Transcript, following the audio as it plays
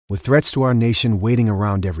With threats to our nation waiting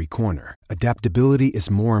around every corner, adaptability is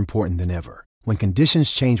more important than ever. When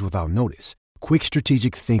conditions change without notice, quick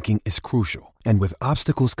strategic thinking is crucial. And with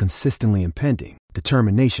obstacles consistently impending,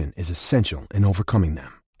 determination is essential in overcoming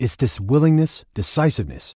them. It's this willingness,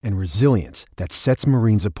 decisiveness, and resilience that sets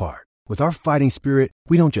Marines apart. With our fighting spirit,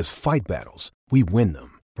 we don't just fight battles, we win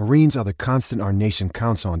them. Marines are the constant our nation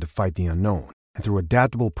counts on to fight the unknown. And through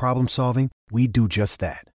adaptable problem solving, we do just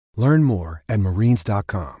that. Learn more at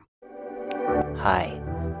marines.com. Hi,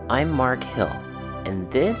 I'm Mark Hill, and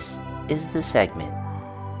this is The Segment,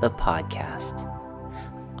 the podcast.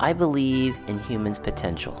 I believe in humans'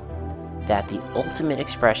 potential, that the ultimate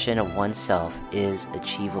expression of oneself is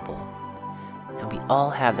achievable. And we all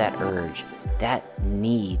have that urge, that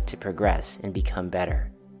need to progress and become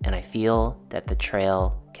better. And I feel that the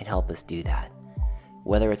trail can help us do that.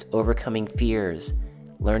 Whether it's overcoming fears,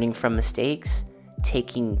 learning from mistakes,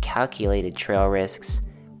 taking calculated trail risks,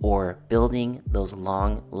 or building those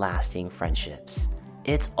long-lasting friendships.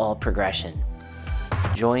 It's all progression.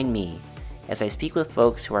 Join me as I speak with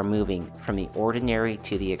folks who are moving from the ordinary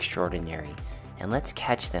to the extraordinary, and let's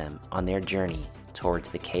catch them on their journey towards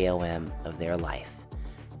the KOM of their life.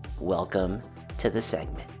 Welcome to The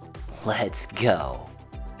Segment. Let's go.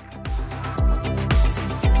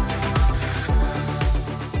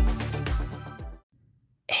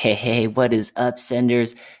 Hey, what is up,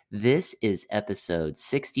 senders? This is episode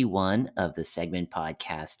 61 of the Segment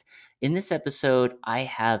Podcast. In this episode, I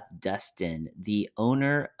have Dustin, the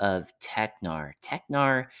owner of Teknar.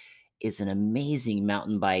 Teknar is an amazing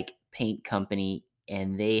mountain bike paint company,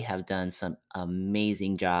 and they have done some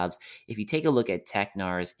amazing jobs. If you take a look at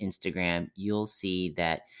Teknar's Instagram, you'll see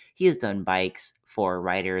that he has done bikes for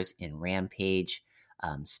riders in Rampage.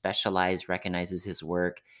 Specialized recognizes his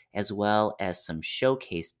work, as well as some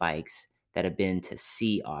showcase bikes that have been to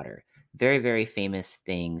Sea Otter. Very, very famous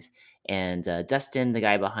things. And Dustin, the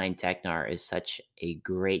guy behind Teknar, is such a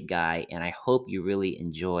great guy, and I hope you really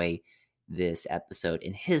enjoy this episode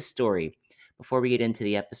and his story. Before we get into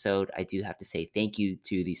the episode, I do have to say thank you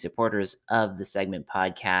to the supporters of the Segment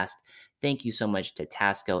Podcast. Thank you so much to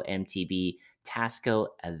Tasco MTB, Tasco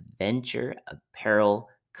Adventure Apparel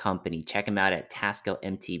Company. Check them out at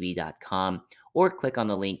tascomtb.com or click on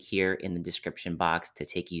the link here in the description box to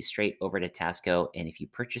take you straight over to Tasco. And if you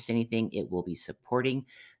purchase anything, it will be supporting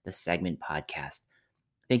the Segment Podcast.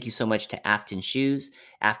 Thank you so much to Afton Shoes.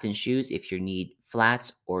 Afton Shoes, if you need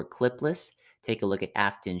flats or clipless, take a look at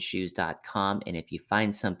aftonshoes.com. And if you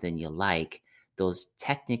find something you like, those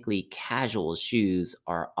technically casual shoes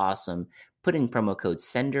are awesome. Put in promo code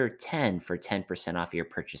SENDER10 for 10% off your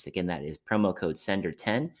purchase. Again, that is promo code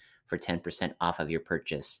SENDER10 for 10% off of your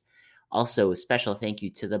purchase. Also, a special thank you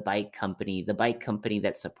to the bike company. The bike company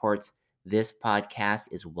that supports this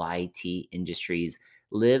podcast is YT Industries.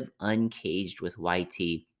 Live uncaged with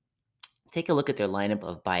YT. Take a look at their lineup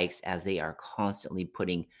of bikes as they are constantly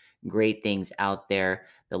putting great things out there.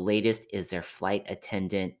 The latest is their Flight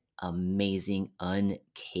Attendant, amazing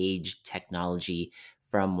uncaged technology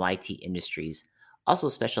from YT Industries. Also,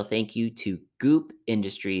 special thank you to Goop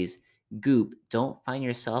Industries. Goop, don't find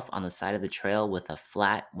yourself on the side of the trail with a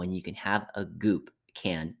flat when you can have a Goop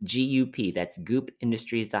can. GUP, that's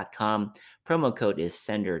goopindustries.com. Promo code is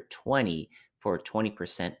SENDER20 for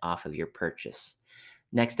 20% off of your purchase.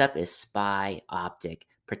 Next up is Spy Optic,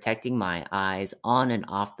 protecting my eyes on and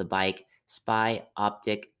off the bike,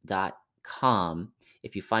 spyoptic.com.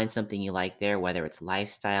 If you find something you like there, whether it's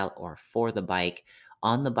lifestyle or for the bike,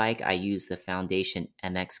 on the bike, I use the Foundation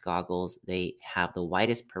MX goggles. They have the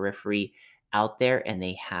widest periphery out there, and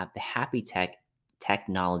they have the Happy Tech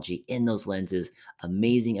technology in those lenses.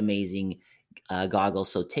 Amazing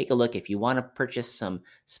goggles. So take a look. If you want to purchase some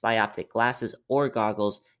Spy Optic glasses or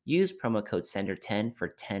goggles, use promo code SENDER10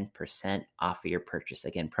 for 10% off of your purchase.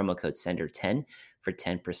 Again, promo code SENDER10 for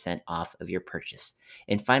 10% off of your purchase.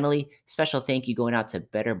 And finally, special thank you going out to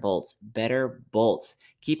Better Bolts. Better Bolts,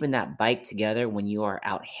 keeping that bike together when you are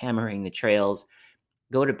out hammering the trails.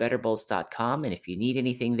 Go to betterbolts.com, and if you need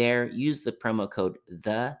anything there, use the promo code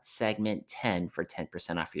THESEGMENT10 for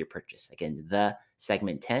 10% off of your purchase. Again,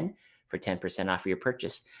 THESEGMENT10 for 10% off of your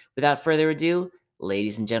purchase. Without further ado,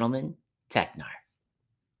 ladies and gentlemen, Teknar.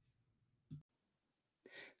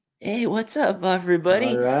 Hey, what's up,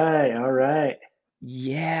 everybody? All right.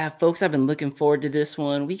 Yeah, folks, I've been looking forward to this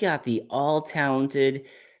one. We got the all-talented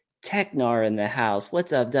Teknar in the house.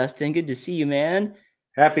 What's up, Dustin? Good to see you, man.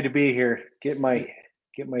 Happy to be here. Get my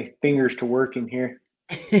fingers to working here.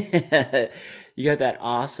 You got that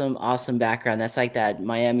awesome background. That's like that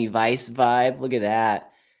Miami Vice vibe. Look at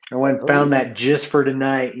that. I went and found that just for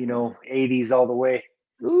tonight, 80s all the way.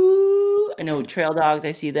 Ooh, I know Trail Dogs,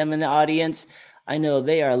 I see them in the audience. I know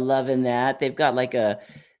they are loving that. They've got the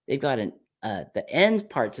end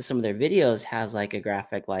part to some of their videos has like a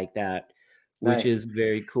graphic like that, which Nice. is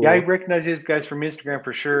very Yeah, I cool. recognize these guys from Instagram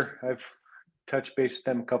for sure. I've touched base with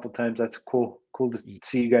them a couple times. That's cool to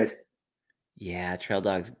see you guys. Yeah, Trail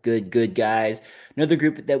Dogs, good guys. Another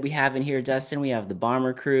group that we have in here, Dustin, we have the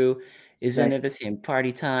Bomber Crew is in Nice. there. The same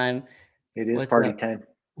party time. It is What's party up? time.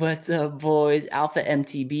 What's up, boys? Alpha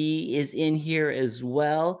MTB is in here as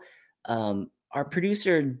well. Our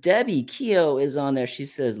producer Debbie Keogh is on there. She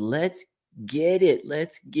says, "Let's get it,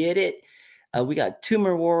 let's get it." We got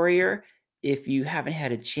Tumor Warrior. If you haven't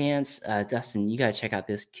had a chance, Dustin, you got to check out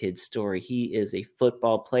this kid's story. He is a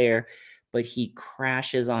football player, but he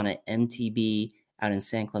crashes on an MTB out in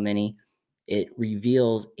San Clemente. It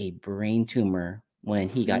reveals a brain tumor when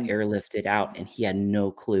he got airlifted out, and he had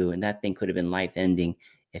no clue. And that thing could have been life-ending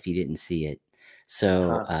if he didn't see it.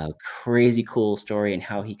 So crazy cool story and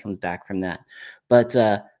how he comes back from that. But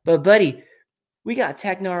buddy, we got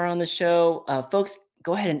Technar on the show. Folks,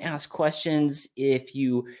 go ahead and ask questions if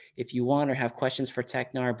you want or have questions for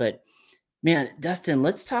Technar. But man, Dustin,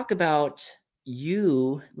 let's talk about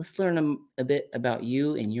you. Let's learn a bit about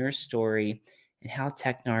you and your story and how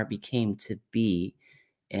Technar became to be.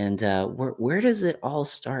 And where does it all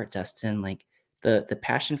start, Dustin? Like the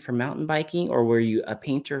passion for mountain biking, or were you a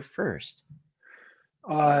painter first?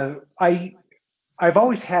 I've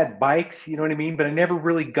always had bikes, you know what I mean, but I never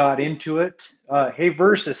really got into it. Hey,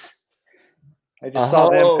 Versus, I just saw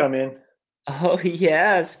them come in. Oh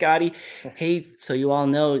yeah, Scotty. Hey, so you all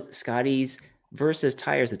know Scotty's Versus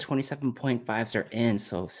tires, the 27.5s are in.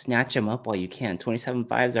 So snatch them up while you can.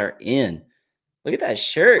 27.5s are in. Look at that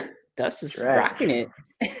shirt. Dustin's rocking it.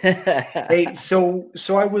 Hey, so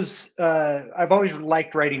I was I've always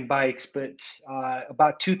liked riding bikes, but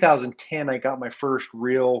about 2010 I got my first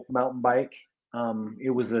real mountain bike.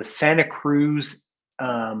 It was a Santa Cruz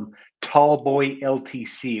Tall Boy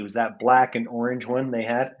LTC. It was that black and orange one they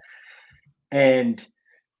had. And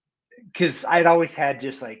because I'd always had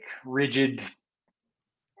just like rigid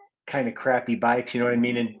kind of crappy bikes, you know what I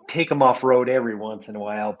mean, and take them off road every once in a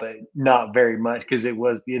while, but not very much because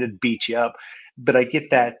it'd beat you up. But I get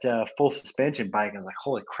that full suspension bike. I was like,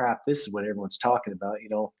 holy crap, this is what everyone's talking about. You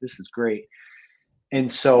know, this is great. And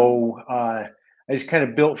so I just kind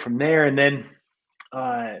of built from there. And then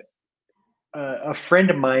a friend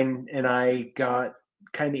of mine and I got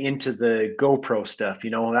kind of into the GoPro stuff. You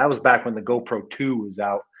know, that was back when the GoPro 2 was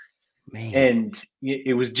out. Man. And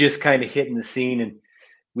it was just kind of hitting the scene. And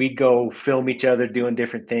we'd go film each other doing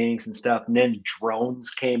different things and stuff. And then drones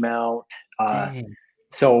came out.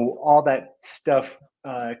 So all that stuff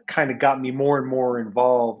kind of got me more and more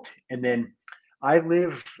involved. And then I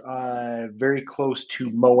live very close to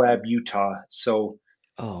Moab, Utah. So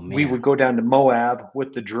we would go down to Moab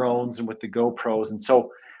with the drones and with the GoPros. And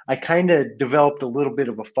so I kind of developed a little bit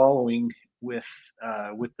of a following with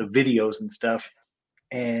the videos and stuff.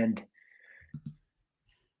 And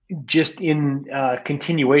just in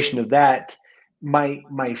continuation of that,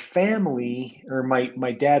 my family, or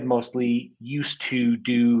my dad mostly, used to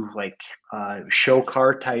do like show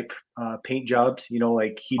car type paint jobs, you know,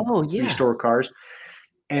 like he'd restore cars.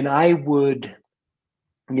 And I would,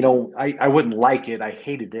 you know, I wouldn't like it, I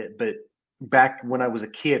hated it, but back when I was a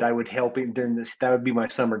kid, I would help him during this. That would be my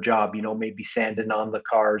summer job, you know, maybe sanding on the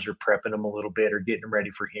cars or prepping them a little bit or getting them ready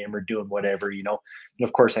for him or doing whatever, you know. And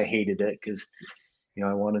of course I hated it because, you know,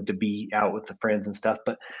 I wanted to be out with the friends and stuff.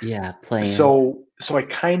 But playing. So I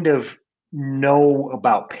kind of know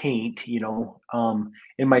about paint, you know.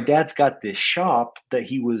 And my dad's got this shop that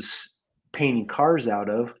he was painting cars out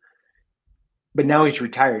of, but now he's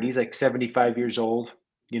retired. He's like 75 years old,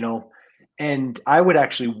 you know. And I would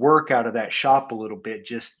actually work out of that shop a little bit,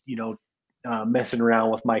 just, you know, messing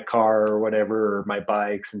around with my car or whatever, or my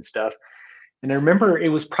bikes and stuff. And I remember it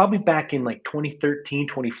was probably back in like 2013,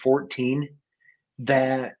 2014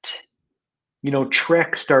 that, you know,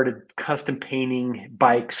 Trek started custom painting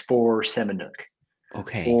bikes for Seminuk.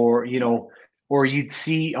 Okay. Or, you know, or you'd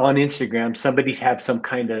see on Instagram somebody'd have some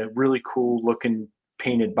kind of really cool looking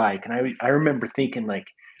painted bike. And I remember thinking, like,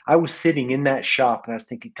 I was sitting in that shop and I was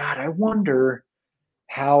thinking, God, I wonder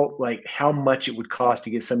how much it would cost to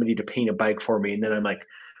get somebody to paint a bike for me. And then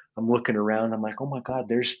I'm looking around, I'm like, oh my God,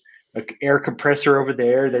 there's an air compressor over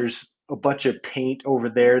there. There's a bunch of paint over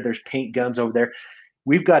there. There's paint guns over there.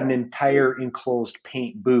 We've got an entire enclosed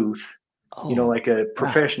paint booth, you know, like a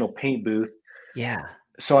professional paint booth. Yeah.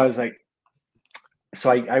 So I was like,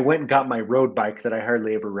 I went and got my road bike that I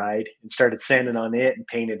hardly ever ride and started sanding on it and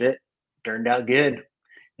painted it. Turned out good.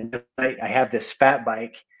 And I have this fat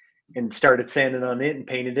bike and started sanding on it and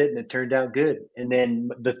painted it, and it turned out good. And then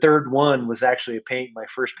the third one was actually my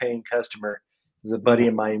first paying customer was a buddy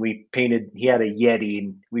of mine. We painted, he had a Yeti,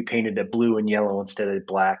 and we painted it blue and yellow instead of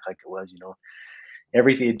black like it was,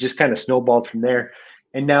 everything. It just kind of snowballed from there.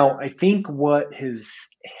 And now I think what has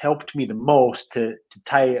helped me the most to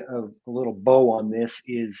tie a little bow on this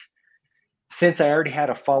is, since I already had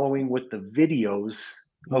a following with the videos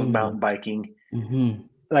of mountain biking,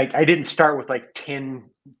 like I didn't start with like 10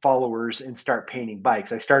 followers and start painting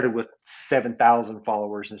bikes. I started with 7,000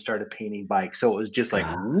 followers and started painting bikes. So it was just like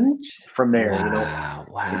whoop, from there,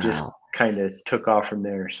 Wow. It just kind of took off from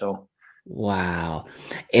there. So wow.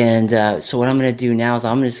 And so what I'm going to do now is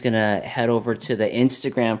I'm just going to head over to the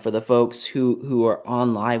Instagram for the folks who are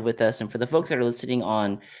on live with us, and for the folks that are listening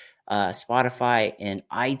on Spotify and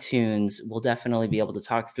iTunes, we'll definitely be able to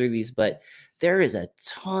talk through these, but there is a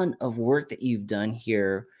ton of work that you've done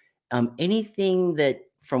here. Anything that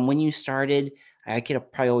from when you started, I could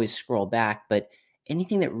probably always scroll back, but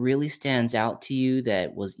anything that really stands out to you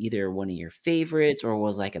that was either one of your favorites or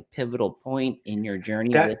was like a pivotal point in your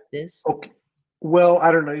journey with this? Okay. Well,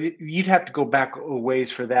 I don't know. You'd have to go back a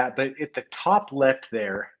ways for that, but at the top left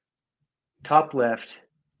there,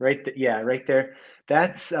 right there.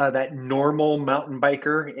 That's that normal mountain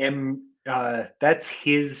biker, and that's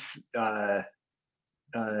his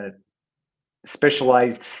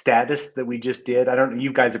specialized status that we just did. I don't know.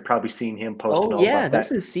 You guys have probably seen him posting all about that.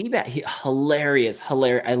 This is Seabass. Hilarious.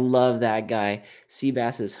 I love that guy.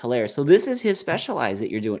 Seabass is hilarious. So this is his specialized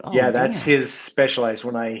that you're doing. Oh, yeah, that's his specialized.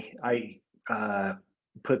 When I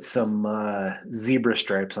put some zebra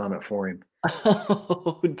stripes on it for him.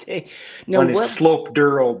 Oh, dang. No, on his Slope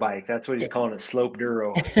Duro bike. That's what he's calling it, Slope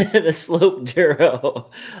Duro. The Slope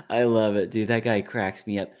Duro. I love it, dude. That guy cracks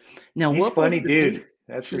me up. Now, he's funny, dude.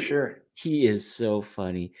 That's for sure. He is so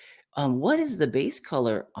funny. What is the base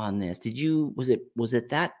color on this? Was it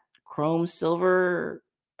that chrome silver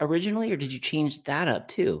originally, or did you change that up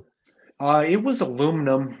too? It was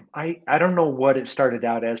aluminum. I don't know what it started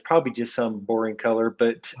out as. Probably just some boring color,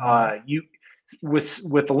 but you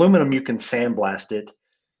with aluminum you can sandblast it.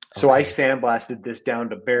 So I sandblasted this down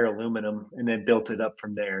to bare aluminum and then built it up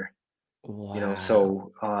from there. Wow.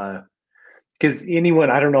 So because anyone,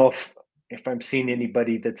 I don't know if I'm seeing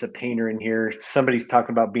anybody that's a painter in here. Somebody's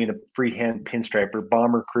talking about being a freehand pinstriper,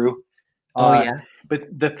 bomber crew. Yeah. But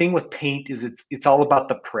the thing with paint is it's all about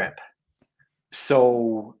the prep.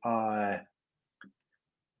 So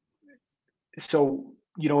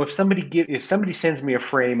if somebody sends me a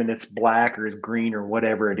frame and it's black or it's green or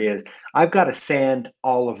whatever it is, I've got to sand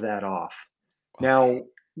all of that off. Now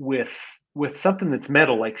with something that's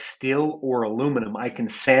metal like steel or aluminum, I can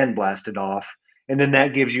sandblast it off, and then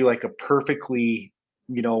that gives you like a perfectly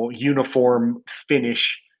uniform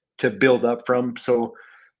finish to build up from. So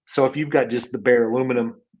if you've got just the bare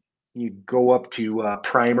aluminum, you go up to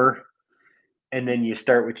primer, and then you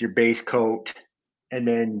start with your base coat, and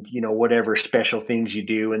then whatever special things you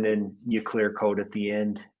do, and then you clear coat at the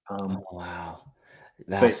end. Wow.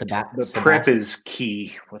 But the prep is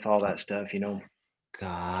key with all that stuff.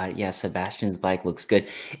 God, yeah, Sebastian's bike looks good,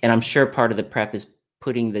 and I'm sure part of the prep is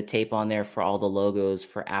putting the tape on there for all the logos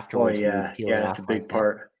for afterwards. Oh yeah, that's a big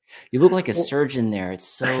part. You look like a surgeon there. It's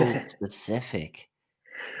so specific.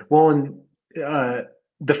 Well, and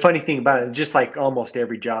the funny thing about it, just like almost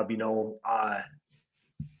every job,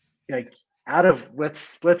 like out of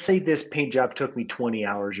let's say this paint job took me 20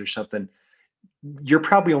 hours or something, you're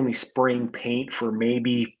probably only spraying paint for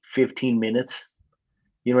maybe 15 minutes.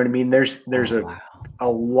 You know what I mean? There's a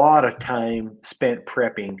lot of time spent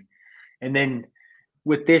prepping, and then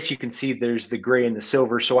with this you can see there's the gray and the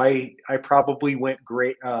silver. So I probably went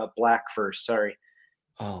black first. Sorry.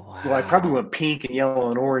 Oh wow. Well, I probably went pink and yellow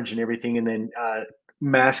and orange and everything, and then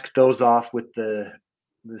masked those off with the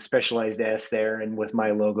specialized S there and with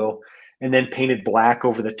my logo, and then painted black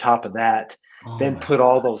over the top of that. Then put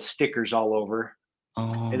all those stickers all over,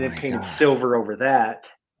 and then painted silver over that.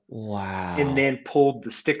 Wow. And then pulled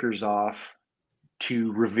the stickers off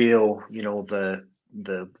to reveal,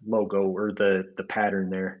 the logo or the pattern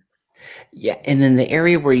there. Yeah, and then the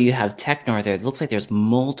area where you have Technar there, it looks like there's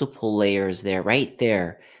multiple layers there. Right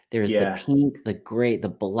there, there's the pink, the gray, the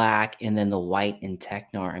black, and then the white in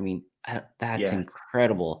Technar. I mean, that's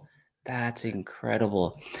incredible. That's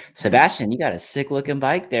incredible. Sebastian, you got a sick looking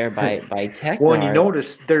bike there by Technar. Well, and you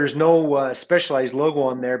notice there's no specialized logo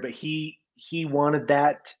on there, but he wanted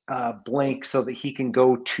that blank so that he can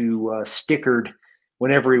go to stickered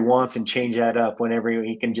whenever he wants and change that up whenever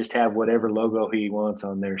he can just have whatever logo he wants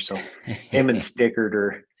on there. So him and stickered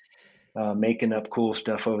are making up cool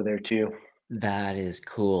stuff over there too. That is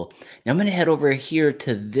cool. Now I'm gonna head over here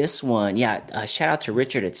to this one. Yeah, shout out to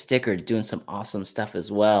Richard at Sticker doing some awesome stuff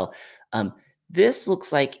as well. Um, this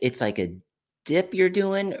looks like it's like a dip you're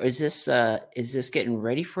doing, or is this getting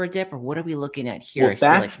ready for a dip, or what are we looking at here? I Well, see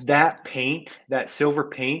like that's that paint, that silver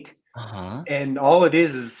paint, uh-huh. and all it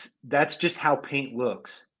is that's just how paint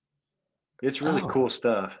looks. It's really Oh, cool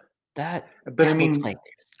stuff. that But I that looks mean, like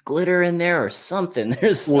there's glitter in there or something.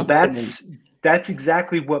 There's well, something in that's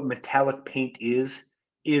exactly what metallic paint is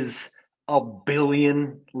a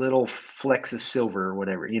billion little flecks of silver or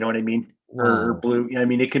whatever. You know what I mean? Or whoa. blue. I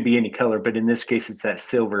mean, it can be any color, but in this case, it's that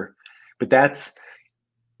silver. But that's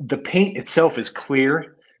the paint itself is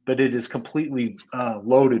clear, but it is completely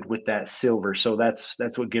loaded with that silver. So that's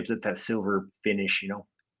what gives it that silver finish. You know.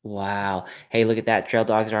 Wow. Hey, look at that. Trail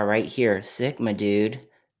dogs are right here. Sigma, dude.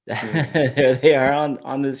 Yeah. There they are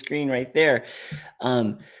on the screen right there.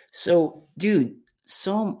 Um, so dude,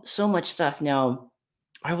 so much stuff. Now,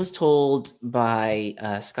 I was told by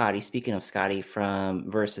Scotty, speaking of Scotty from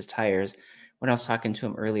Versus Tires, when I was talking to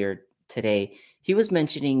him earlier today, he was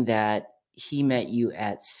mentioning that he met you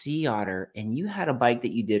at Sea Otter and you had a bike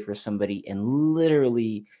that you did for somebody, and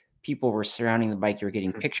literally people were surrounding the bike. You were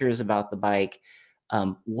getting pictures about the bike.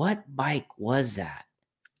 What bike was that?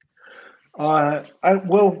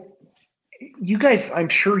 Well, you guys, I'm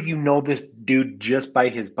sure you know this dude just by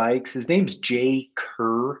his bikes. His name's Jay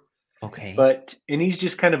Kerr, Okay. but and he's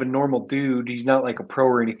just kind of a normal dude. He's not like a pro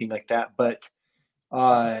or anything like that. But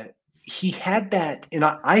uh, he had that, and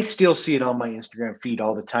I still see it on my Instagram feed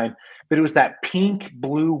all the time. But it was that pink,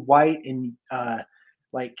 blue, white, and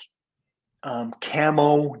like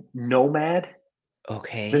camo Nomad that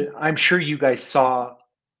Okay. I'm sure you guys saw,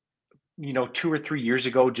 2 or 3 years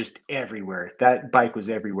ago, just everywhere. That bike was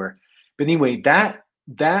everywhere. But anyway,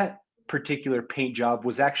 that particular paint job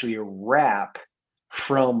was actually a wrap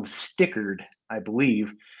from Stickered, I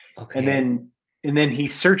believe. And Okay. then he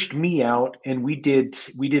searched me out, and we did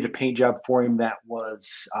a paint job for him that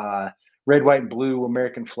was red, white, and blue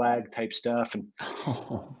American flag type stuff. And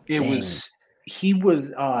Oh, it dang. was he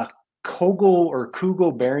was Kogel or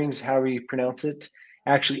Kugel Bearings, however you pronounce it,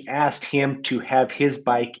 actually asked him to have his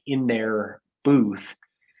bike in their booth.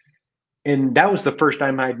 And that was the first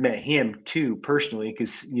time I'd met him too, personally,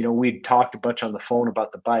 because we'd talked a bunch on the phone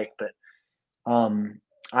about the bike. But um,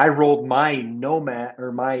 I rolled my Nomad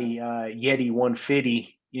or my Yeti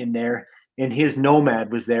 150 in there, and his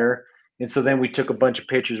Nomad was there. And so then we took a bunch of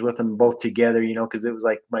pictures with them both together, because it was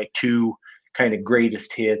like my two kind of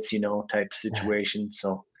greatest hits, type That situation.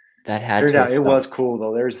 So that had turned to out have it felt was cool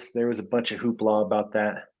though. There was a bunch of hoopla about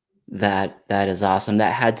that. that is awesome.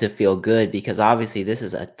 That had to feel good because obviously this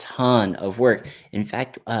is a ton of work. In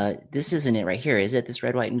fact, this isn't it right here, is it? This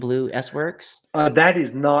red, white, and blue S Works? That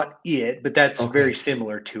is not it, but that's very Okay.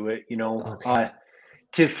 similar to it. Okay.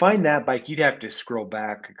 To find that bike, you'd have to scroll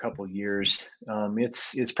back a couple years.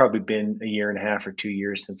 It's probably been a year and a half or 2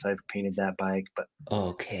 years since I've painted that bike, but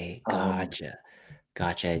Okay. um, Gotcha.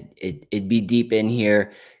 Gotcha. It'd be deep in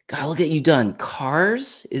here. God, look at you done.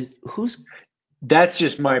 Cars? Is who's that's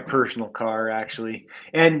just my personal car, actually,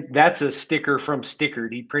 and that's a sticker from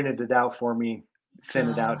Stickered. He printed it out for me, sent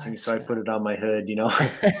it out to me, so I gotcha. put it on my hood.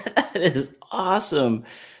 That is awesome.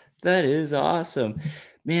 That is awesome.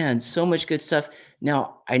 Man, so much good stuff.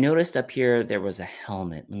 Now, I noticed up here there was a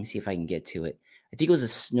helmet. Let me see if I can get to it. I think it was a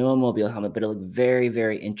snowmobile helmet, but it looked very,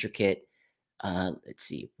 very intricate. Let's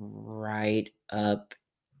see, right up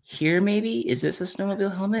here, maybe? Is this a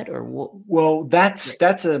snowmobile helmet or what? Well, that's Right.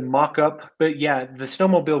 that's a mock-up, but yeah, the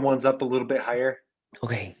snowmobile one's up a little bit higher.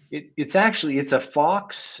 Okay. It's a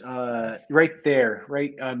Fox, right there,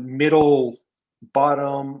 right, middle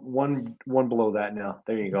bottom, one below that now.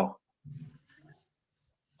 There you go.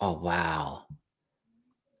 Oh, wow.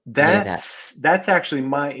 Look at that. That's actually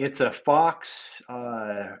it's a Fox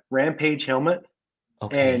Rampage helmet,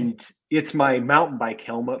 Okay. and it's my mountain bike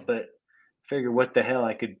helmet, but figure what the hell,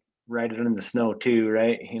 I could ride it in the snow too,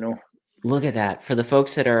 right? Look at that. For the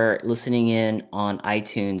folks that are listening in on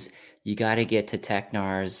iTunes, you got to get to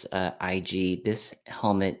Technar's IG. This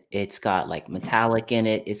helmet, it's got like metallic in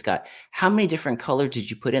it. It's got how many different colors did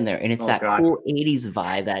you put in there? And it's Oh that God, cool 80s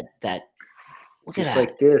vibe that look at just that.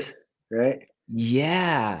 like this, right?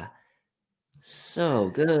 Yeah. So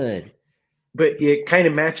good. But it kind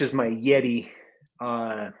of matches my Yeti,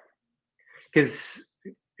 because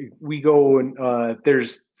we go and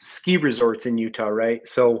there's ski resorts in Utah, right?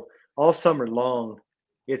 So all summer long,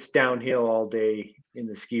 it's downhill all day in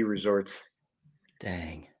the ski resorts.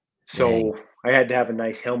 Dang. Dang. So I had to have a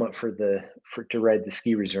nice helmet for to ride the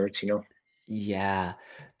ski resorts. Yeah,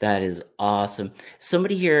 that is awesome.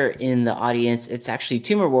 Somebody here in the audience, it's actually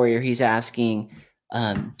Tumor Warrior. He's asking,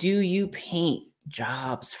 do you paint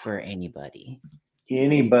jobs for anybody?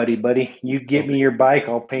 Anybody, buddy, you give me Okay. your bike,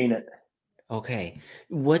 I'll paint it. Okay.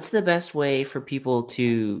 What's the best way for people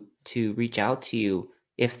to reach out to you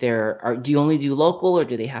if do you only do local or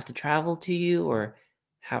do they have to travel to you or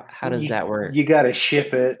how does You that work? you got to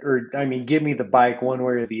ship it, or I mean, give me the bike one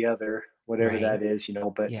way or the other, whatever Right. that is,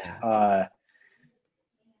 But Yeah.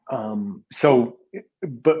 so,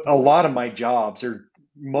 but a lot of my jobs are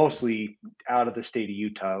mostly out of the state of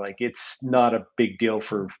Utah. Like it's not a big deal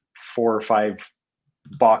for 4 or 5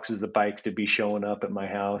 boxes of bikes to be showing up at my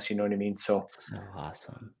house. You know what I mean? So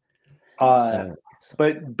awesome. Uh, So awesome.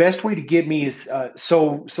 but best way to get me is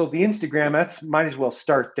so the Instagram. That's might as well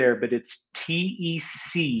start there. But it's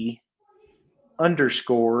TEC_GNAR,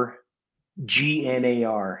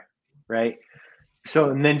 right? So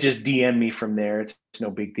and then just DM me from there. It's no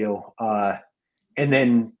big deal. And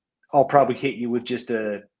then I'll probably hit you with just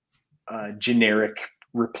a generic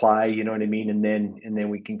reply. You know what I mean? And then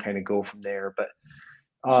we can kind of go from there. But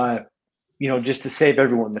just to save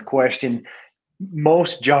everyone the question,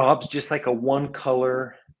 most jobs just like a one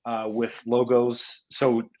color with logos.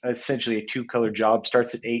 So essentially, a 2-color job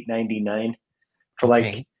starts at $8.99 for like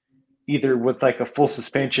Okay. either with like a full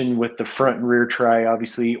suspension with the front and rear tri,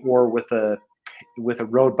 obviously, or with a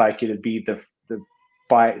road bike, it'd be the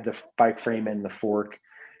bike frame and the fork.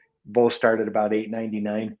 Both start at about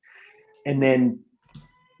 $8.99, and then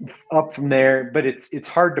up from there. But it's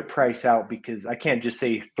hard to price out because I can't just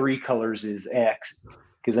say 3 colors is X.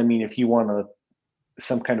 Because I mean, if you want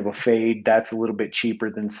some kind of a fade, that's a little bit cheaper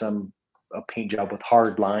than a paint job with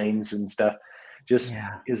hard lines and stuff. Just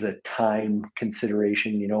Yeah. is a time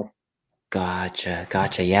consideration. Gotcha.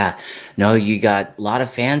 Yeah. No, you got a lot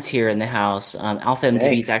of fans here in the house. Alpha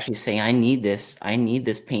MTV is Thanks. actually saying, I need this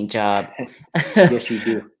paint job. Yes, you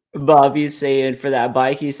do. Bobby's saying for that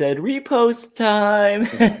bike, he said, repost time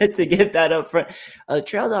to get that up front.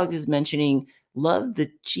 Trail Dogs is mentioning, love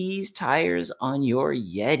the cheese tires on your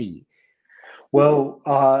Yeti. Well,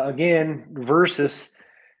 again, Versus,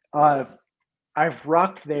 uh, I've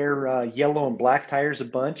rocked their yellow and black tires a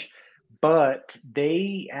bunch, but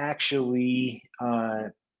they actually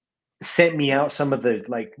sent me out some of the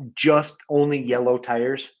like just only yellow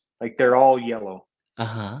tires. Like they're all yellow.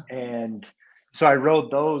 Uh-huh. And so I rode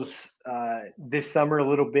those this summer a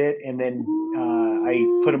little bit, and then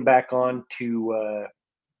I put them back on to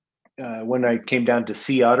when I came down to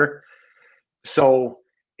Sea Otter. So,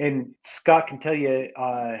 and Scott can tell you,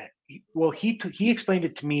 he explained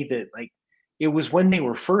it to me that like it was when they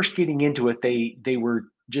were first getting into it, they were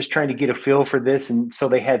just trying to get a feel for this, and so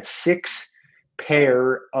they had 6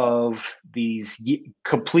 pair of these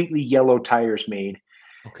completely yellow tires made,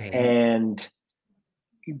 Okay. and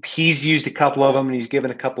he's used a couple of them and he's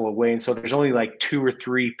given a couple away, and so there's only like 2 or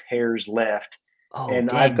 3 pairs left, Oh, and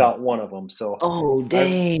I've dang. got one of them. So Oh, I've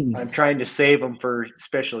dang. I'm trying to save them for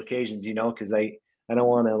special occasions, because I don't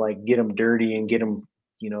want to like get them dirty and get them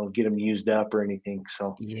used up or anything.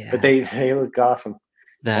 So, but Yeah. they look awesome.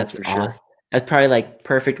 That's That's for sure. awesome. That's probably, like,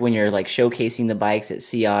 perfect when you're, like, showcasing the bikes at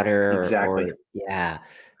Sea Otter or Exactly. yeah,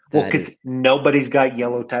 Well, that is because nobody's got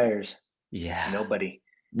yellow tires. yeah. Nobody.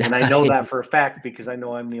 And I know that for a fact because I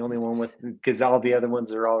know I'm the only one because all the other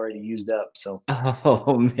ones are already used up. So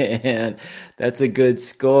Oh, man. That's a good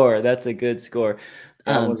score, that's a good score.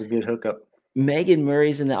 that Um, was a good hookup. Megan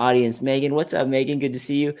Murray's in the audience. Megan, what's up, Megan? Good to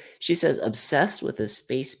see you. She says, "Obsessed with a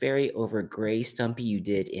Spaceberry over Gray Stumpy you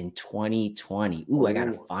did in 2020." Ooh, I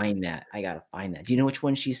gotta Oh, find that. I gotta find that. Do you know which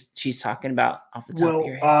one she's talking about off the top of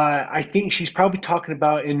your well, head? I think she's probably talking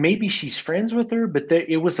about, and maybe she's friends with her, but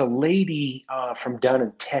it was a lady from down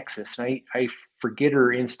in Texas. And I forget her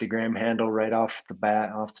Instagram handle right off the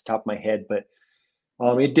bat, off the top of my head, but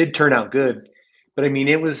it did turn out good. But I mean,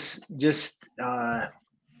 it was just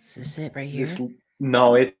Is this it right this. here?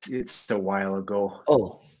 No, it's a while ago.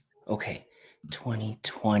 Oh, okay.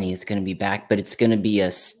 2020, it's gonna be back, but it's gonna be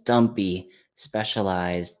a Stumpy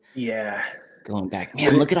specialized Yeah, going back. but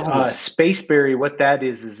Man, look at all this. Spaceberry. What that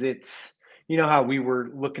is it's how we were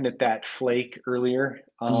looking at that flake earlier.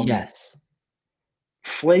 Yes.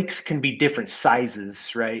 Flakes can be different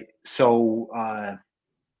sizes, right? So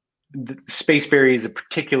the Spaceberry is a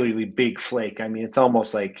particularly big flake. I mean, it's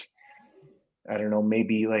almost like, I don't know,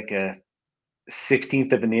 maybe like a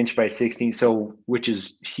 16th of an inch by 16th, so which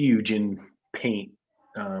is huge in paint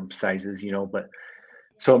sizes, but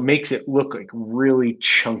so it makes it look like really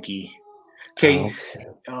chunky. Okay,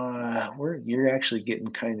 Okay. where you're actually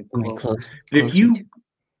getting kind of Am I but if closer to you,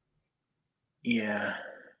 yeah,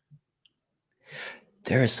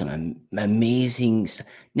 There are some amazing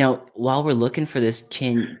now, while we're looking for this,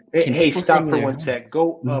 can Hey, people send stop you for their one helmets? sec.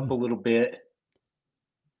 Go Mhm. up a little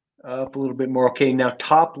bit more. Okay, now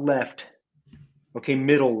top left. Okay,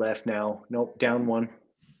 middle left now. Nope, down one,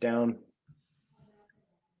 down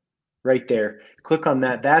right there. Click on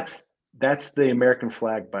that. That's the American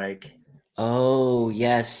flag bike. Oh,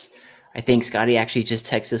 yes. I think Scotty actually just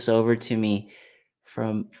texted this over to me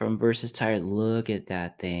from Versus Tires. Look at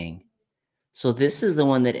that thing. So this is the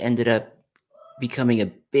one that ended up becoming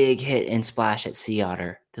a big hit and splash at Sea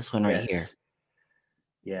Otter. This one right here. Yes.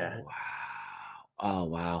 Yeah. Wow. Oh,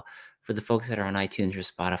 wow. For the folks that are on iTunes or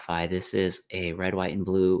Spotify, this is a red, white, and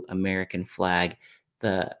blue American flag.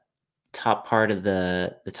 The top part of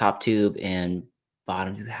the top tube and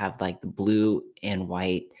bottom you have like the blue and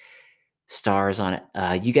white stars on it.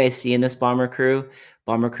 You guys seeing this Bomber Crew?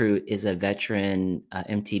 Bomber Crew is a veteran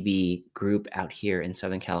MTB group out here in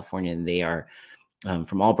Southern California, and they are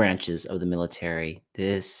from all branches of the military.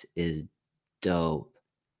 This is dope.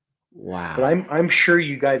 But Wow. I'm sure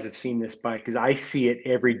you guys have seen this bike because I see it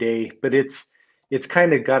every day. But it's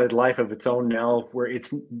kind of got a life of its own now, where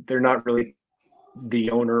they're not really the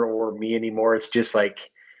owner or me anymore. It's just like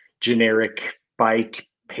generic bike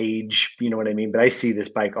page, you know what I mean? But I see this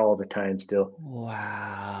bike all the time still.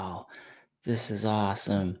 Wow. This is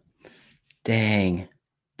awesome. Dang.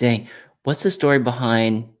 Dang. What's the story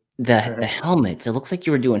behind the helmets? It looks like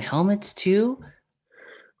you were doing helmets too?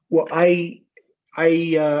 Well, I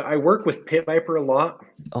work with Pit Viper a lot.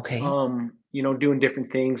 Okay. Doing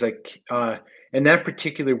different things like and that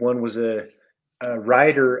particular one was a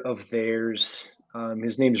rider of theirs.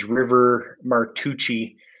 His name's River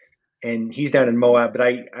Martucci, and he's down in Moab. But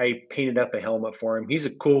I painted up a helmet for him. He's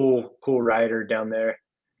a cool rider down there,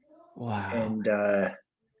 Wow. and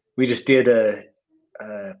we just did a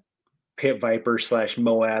Pit Viper /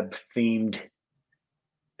 Moab themed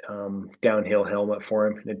downhill helmet for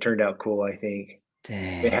him, and it turned out cool. I think it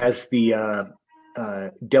Dang. has the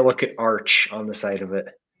delicate arch on the side of it.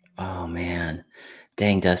 Oh man.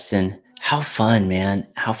 Dang, Dustin. How fun, man.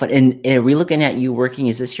 How fun. And are we looking at you working?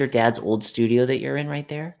 Is this your dad's old studio that you're in right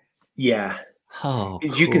there? Yeah, Oh,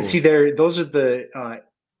 as you can see cool. there, those are the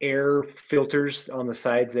air filters on the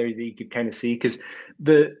sides there that you can kind of see. Because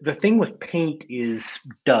the thing with paint is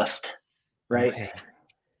dust, right? Okay.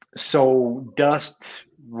 So dust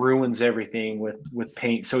ruins everything with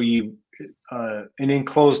paint. So an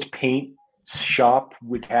enclosed paint shop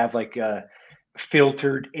would have like a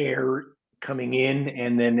filtered air coming in,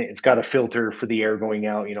 and then it's got a filter for the air going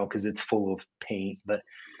out, because it's full of paint. But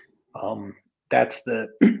um, that's the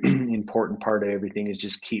important part of everything, is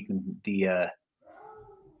just keeping the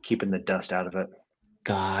dust out of it.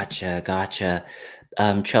 Gotcha. Gotcha.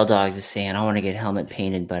 Trail Dogs is saying, I want to get helmet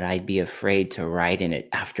painted, but I'd be afraid to ride in it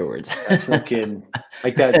afterwards. That's no kidding.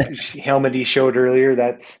 Like that helmet he showed earlier.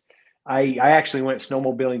 I actually went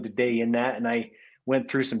snowmobiling today in that, and I went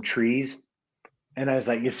through some trees. And I was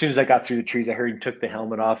like, as soon as I got through the trees, I heard he took the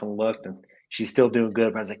helmet off and looked, and she's still doing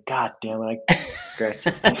good. But I was like, God damn it, I scratched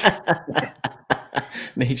this thing.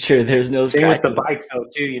 Make sure there's no Same with the scratches. bike though,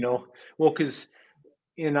 too. Well, because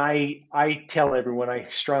and I tell everyone, I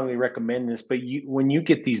strongly recommend this, but when you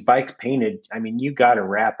get these bikes painted, I mean, you got to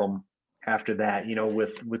wrap them after that,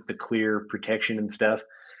 with the clear protection and stuff,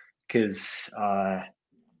 because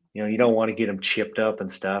you don't want to get them chipped up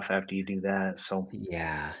and stuff after you do that. So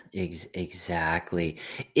Yeah, exactly.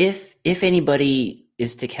 If anybody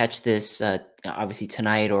is to catch this, obviously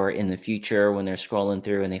tonight or in the future when they're scrolling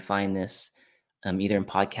through and they find this, either in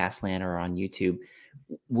podcast land or on YouTube,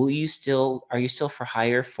 are you still for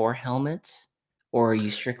hire for helmets, or are you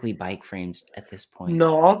strictly bike frames at this point?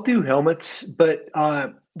 no, I'll do helmets, but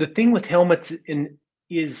the thing with helmets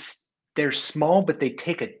is they're small, but they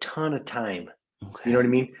take a ton of time. You know what I Okay.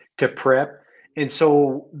 mean? To prep. And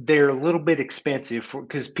so they're a little bit expensive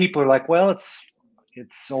because people are like, well,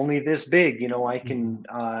 it's only this big, I Mhm. can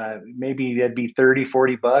maybe that'd be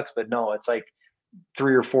 30-40 bucks, but no, it's like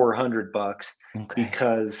 300 or 400 bucks Okay.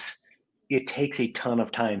 because it takes a ton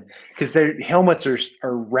of time because their helmets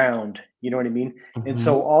are round, you know what I mean? And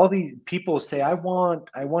so Mhm. all these people say, I want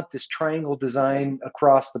this triangle design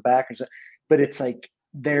across the back, but it's like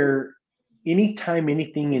they're anytime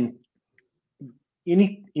anything in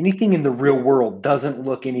the real world doesn't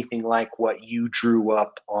look anything like what you drew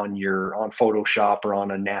up on Photoshop or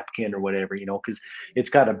on a napkin or whatever, because it's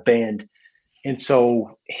got a bend. And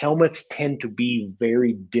so helmets tend to be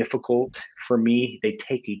very difficult for me. They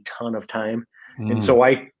take a ton of time. And Mm. so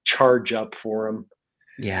I charge up for them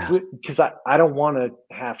Yeah. because I don't want to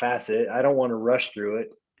half-ass it. I don't want to rush through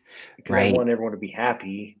it because I Right. want everyone to be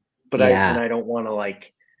happy. But I Yeah. don't want to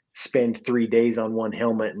like spend 3 days on one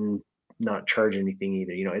helmet and not charge anything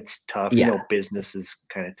either. It's tough. Yeah. Business is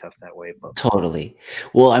kind of tough that way, but Totally.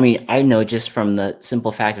 Well, I mean, I know just from the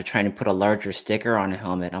simple fact of trying to put a larger sticker on a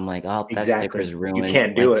helmet, I'm like, "Oh, that sticker's exactly. You ruined."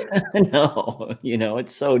 can't do Like, it. no,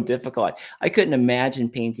 it's so difficult. I couldn't imagine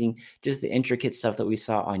painting just the intricate stuff that we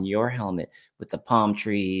saw on your helmet with the palm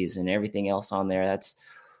trees and everything else on there. That's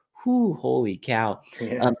whoo, holy cow.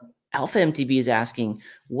 Yeah. Um, Alpha MTB is asking,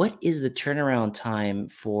 what is the turnaround time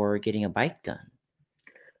for getting a bike done?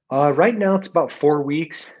 Right now it's about 4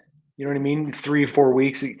 weeks. You know what I mean? 3 or 4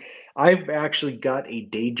 weeks. I've actually got a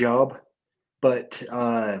day job, but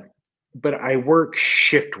I work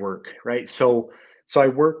shift work, right? So I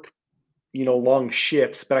work, long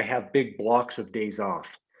shifts, but I have big blocks of days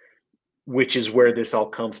off, which is where this all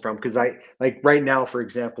comes from. Because I like right now, for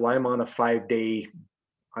example, I'm on a 5 day.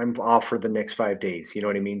 I'm off for the next 5 days. You know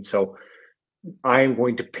what I mean? So I'm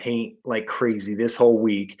going to paint like crazy this whole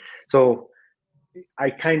week. So I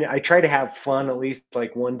try to have fun at least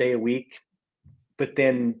like one day a week, but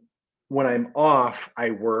then when I'm off, I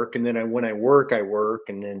work, and then when I work, I work,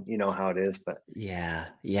 and then you know how it is. But Yeah,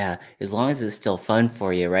 yeah. As long as it's still fun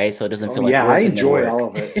for you, right? So it doesn't oh feel like yeah, I work and then enjoy work. all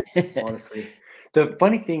of it, honestly. The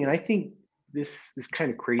funny thing, and I think this is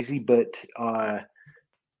kind of crazy, but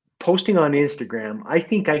posting on Instagram, I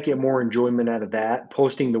think I get more enjoyment out of that,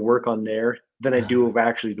 posting the work on there, than I do Uh, of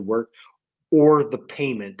actually the work or the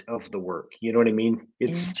payment of the work. You know what I mean?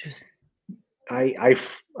 Interesting. I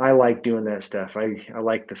like doing that stuff. I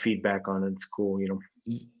like the feedback on it. It's cool.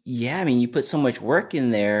 Yeah, I mean, you put so much work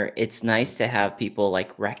in there. It's nice to have people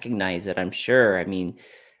like recognize it, I'm sure. I mean,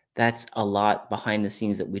 that's a lot behind the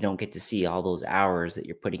scenes that we don't get to see, all those hours that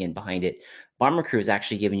you're putting in behind it. Bomber Crew is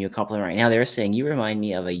actually giving you a compliment right now. They're saying you remind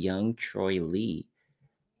me of a young Troy Lee.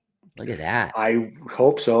 Look at that. I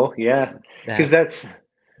hope so. Yeah, because That's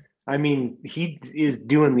I mean, he is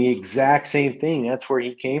doing the exact same thing. That's where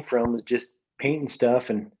he came from, is just painting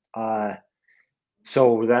stuff, and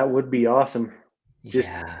so that would be awesome. Just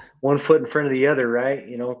yeah. one foot in front of the other, right?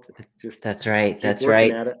 Just That's right. keep That's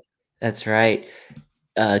working right. at it. That's right.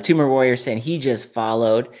 Tumor Warrior saying he just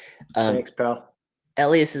followed. Um, Thanks, pal.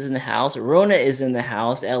 Elias is in the house. Rona is in the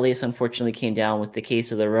house. Elias unfortunately came down with the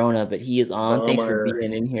case of the Rona, but he is on. Thanks for Bummer.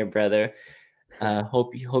 being in here, brother.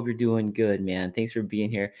 Hope you're doing good, man. Thanks for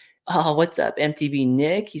being here. Oh, what's up, MTB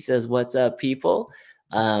Nick? He says, "What's up, people?"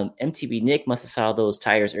 MTB Nick must have saw those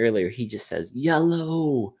tires earlier. He just says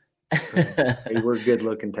yellow. They were good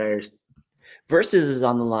looking tires. Versus is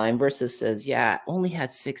on the line. Versus says, "Yeah, only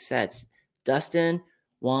had 6 sets. Dustin,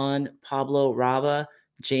 Juan, Pablo, Raba,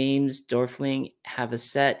 James, Dorfling have a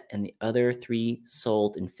set, and the other 3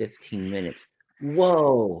 sold in 15 minutes."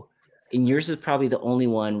 Whoa! And yours is probably the only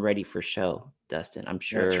one ready for show, Dustin. I'm That's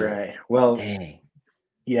sure. right. Well, Dang.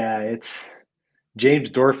 yeah, it's James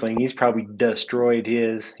Dorfling. He's probably destroyed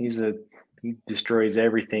his. He destroys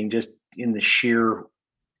everything just in the sheer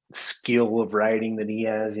skill of writing that he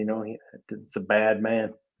has. It's a bad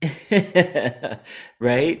man.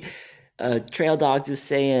 Right? Trail Dogs is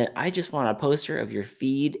saying, "I just want a poster of your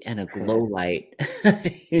feed and a glow light."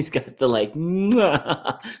 He's got the like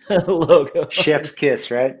logo. Chef's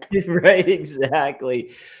kiss, right? Right,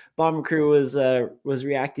 exactly. Bomber Crew was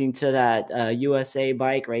reacting to that USA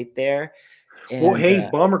bike right there. Well, And hey,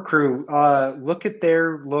 Bomber Crew, look at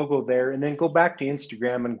their logo there, and then go back to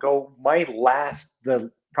Instagram and go.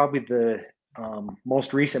 Probably the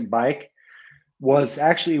most recent bike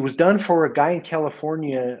it was done for a guy in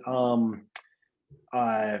California. Uh,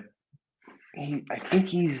 I think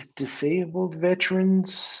he's disabled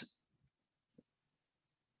veterans.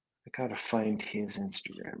 I gotta find his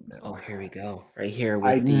Instagram oh, now. here we go. Right here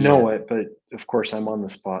I with the know it, but of course I'm on the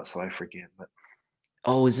spot, so I forget. But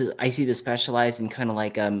oh, is it I see the specialized in kind of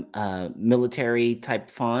like military type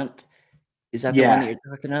font. Is that the one that yeah,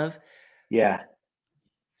 you're talking of? yeah,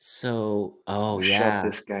 So, oh I'll shout yeah.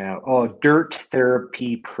 this guy out. Oh, Dirt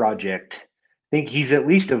Therapy Project. I think he's at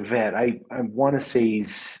least a vet. I want to say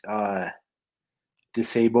he's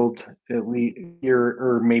disabled at least,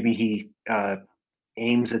 or maybe he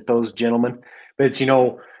aims at those gentlemen. But it's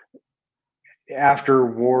after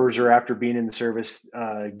wars or after being in the service,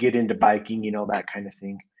 get into biking, that kind of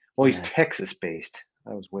thing. Well, he's Yeah. Texas based.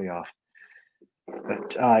 I was way off.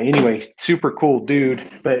 But anyway, super cool dude.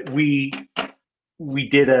 But we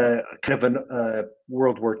did a kind of a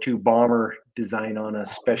World War II bomber design on a Oh, look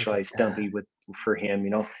at specialized that. stumpy for him,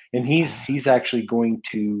 and he's actually going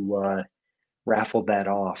to raffle that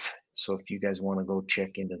off. So if you guys want to go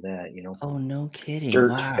check into that, Oh, no kidding.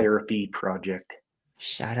 Dirt Wow. Therapy Project.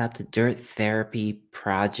 Shout out to Dirt Therapy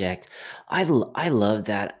Project. I love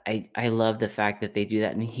that. I love the fact that they do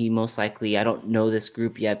that, and he most likely, I don't know this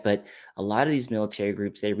group yet, but a lot of these military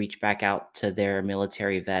groups, they reach back out to their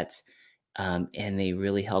military vets, and they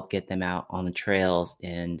really help get them out on the trails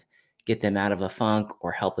and get them out of a funk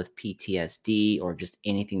or help with PTSD or just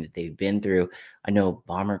anything that they've been through. I know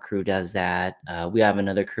Bomber Crew does that. We have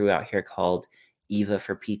another crew out here called Eva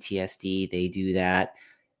for PTSD. They do that.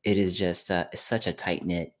 It is just such a tight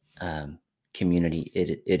knit community.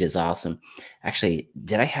 It is awesome. Actually,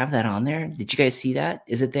 did I have that on there? Did you guys see that?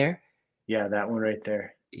 Is it there? Yeah, that one right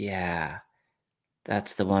there. Yeah,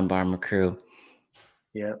 that's the one, Bomber Crew.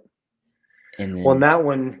 Yeah. And Well, then that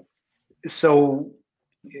one, so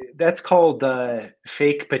that's called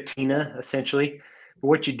fake patina, essentially.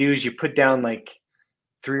 What you do is you put down like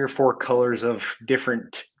 3 or 4 colors of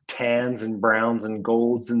different tans and browns and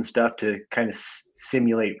golds and stuff to kind of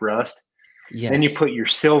simulate rust. Then you yes, put your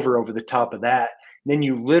silver over the top of that. Then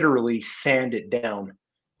you literally sand it down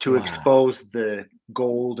to wow, expose the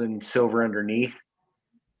gold and silver underneath.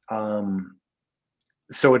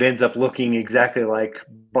 So it ends up looking exactly like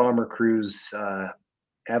Bomber Crew's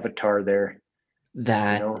avatar there.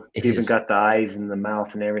 that it It's even is. got the eyes and the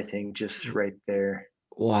mouth and everything just right there.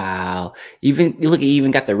 Wow. Even you look, you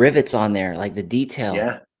even got the rivets on there, like the detail.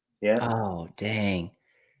 Yeah, yeah. Oh, dang.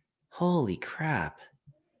 Holy crap.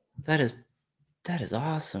 That is that is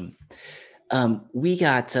awesome. We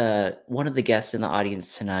got one of the guests in the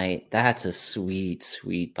audience tonight. That's a sweet,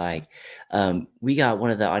 sweet bike. We got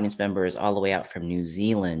one of the audience members all the way out from New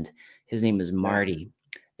Zealand. His name is Nice. Marty,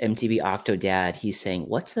 MTB Octo Dad. He's saying,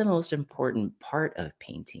 "What's the most important part of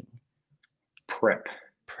painting?" Prep.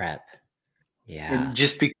 Prep. Yeah. And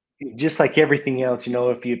just like everything else,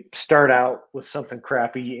 if you start out with something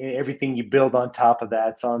crappy, everything you build on top of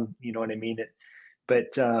that's on, you know what I mean?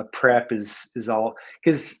 But prep is all,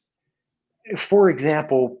 because, for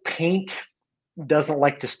example, paint doesn't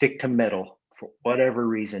like to stick to metal for whatever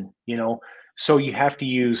reason. So you have to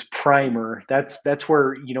use primer. That's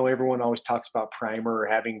where, everyone always talks about primer or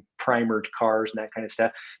having primered cars and that kind of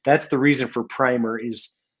stuff. That's the reason for primer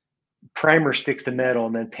is primer sticks to metal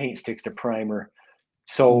and then paint sticks to primer.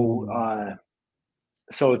 So Ooh.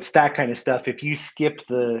 so it's that kind of stuff. If you skip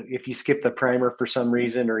the primer for some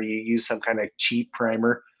reason, or you use some kind of cheap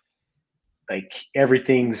primer, like,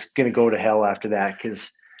 everything's gonna go to hell after that.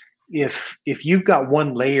 Because if you've got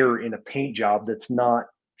one layer in a paint job that's not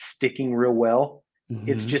sticking real well,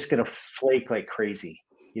 it's Mhm. just gonna flake like crazy.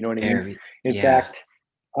 You know what I mean? Every In yeah. fact,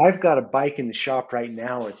 I've got a bike in the shop right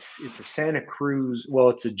now. It's a Santa Cruz. Well,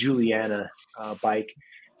 it's a Juliana bike,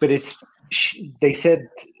 but they said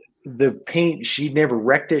the paint. She never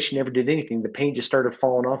wrecked it. She never did anything. The paint just started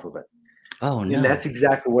falling off of it, Oh, and that's no.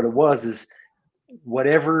 exactly what it was. Is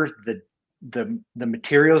whatever the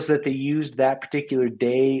materials that they used that particular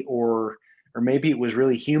day, or maybe it was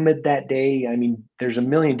really humid that day. I mean, there's a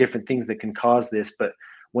million different things that can cause this, but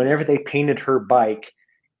whenever they painted her bike,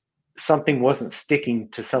 something wasn't sticking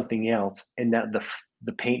to something else, and that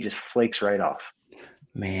the paint just flakes right off.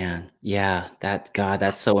 Man, yeah,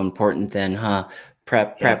 that's so important then, huh?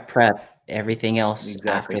 Prep, Yeah, prep, prep, everything else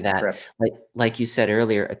after exactly. that. Prep. Like you said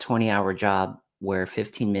earlier, a 20-hour job where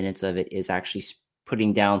 15 minutes of it is actually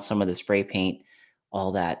putting down some of the spray paint,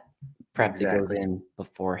 all that prep that goes Exactly. in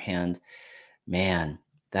beforehand. Man,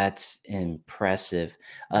 that's impressive.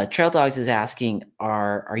 Trail Dogs is asking,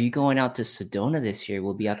 are you going out to Sedona this year?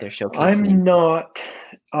 We'll be out there showcasing. I'm not.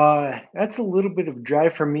 That's a little bit of a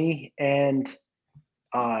drive for me, and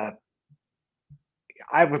uh,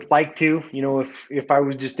 I would like to. If I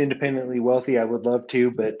was just independently wealthy, I would love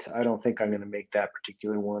to, but I don't think I'm going to make that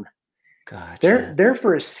particular one. There, Gotcha. there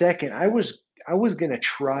for a second, I was gonna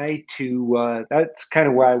try to. That's kind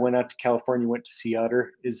of why I went out to California, went to see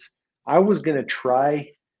Otter. Is I was gonna try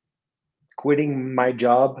quitting my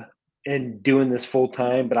job and doing this full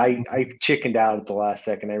time, but I chickened out at the last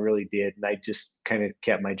second. I really did, and I just kind of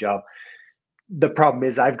kept my job. The problem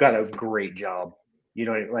is I've got a great job.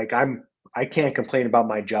 Like, I can't complain about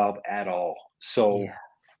my job at all. So,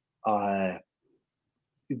 Yeah, uh,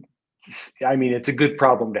 I mean, it's a good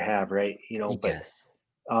problem to have, right? But yes.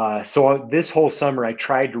 so this whole summer, I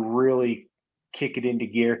tried to really kick it into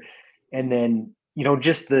gear, and then,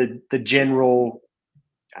 just the general.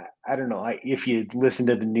 I don't know. If you listen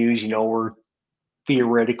to the news, we're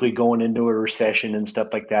theoretically going into a recession and stuff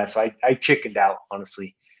like that. So I chickened out,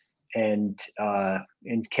 honestly, and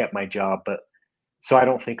kept my job. But so I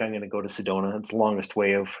don't think I'm going to go to Sedona. It's the longest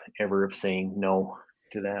way of saying no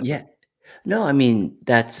to that. Yeah. No, I mean,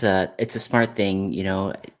 that's it's a smart thing,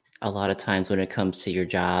 a lot of times when it comes to your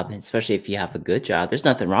job, especially if you have a good job, there's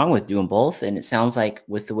nothing wrong with doing both. And it sounds like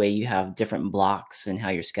with the way you have different blocks and how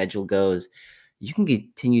your schedule goes, you can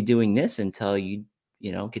continue doing this until you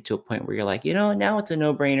get to a point where you're like, now it's a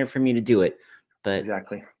no-brainer for me to do it. But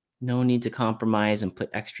Exactly. no need to compromise and put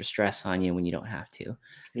extra stress on you when you don't have to.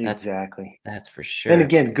 That's Exactly. that's for And sure.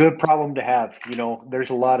 again, good problem to have. There's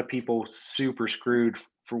a lot of people super screwed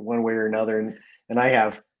for one way or another, and I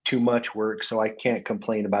have too much work, so I can't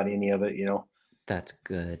complain about any of it. That's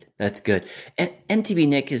good. That's good. And NTB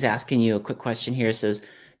Nick is asking you a quick question here. It says,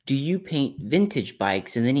 do you paint vintage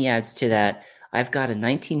bikes? And then he adds to that, I've got a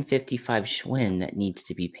 1955 Schwinn that needs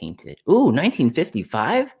to be painted. Ooh,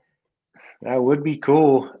 1955? That would be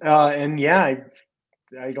cool. And yeah,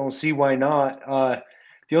 I don't see why not.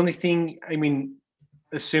 The only thing, I mean,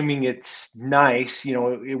 assuming it's nice,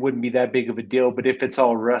 it wouldn't be that big of a deal. But if it's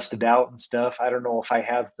all rusted out and stuff, I don't know if I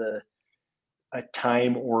have the a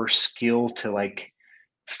time or skill to like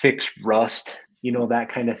fix rust, that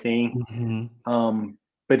kind of thing. Mhm.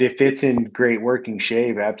 But if it's in great working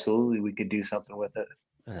shape, absolutely, we could do something with it.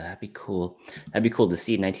 Oh, that'd be cool. That'd be cool to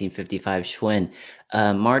see 1955 Schwinn.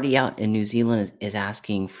 Marty out in New Zealand is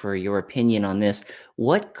asking for your opinion on this.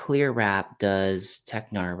 What clear wrap does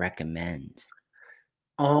Technar recommend?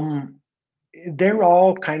 Um, they're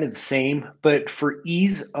all kind of the same, but for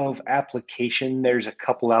ease of application, there's a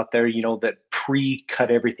couple out there, that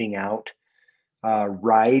pre-cut everything out.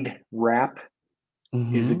 Ride Wrap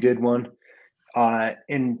is a Hmm. good one.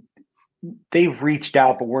 And they've reached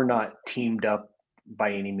out, but we're not teamed up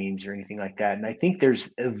by any means or anything like that. And I think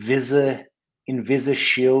there's a Invisa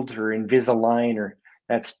Shield or Invisalign, or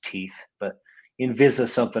that's teeth, but Invisa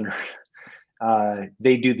something.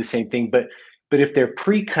 They do the same thing, but if they're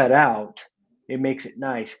pre-cut out, it makes it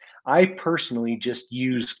nice. I personally just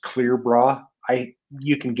use Clear Bra.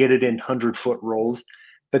 You can get it in 100-foot rolls,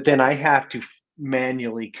 but then I have to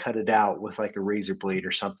manually cut it out with like a razor blade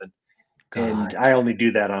or something. And I Gotcha. only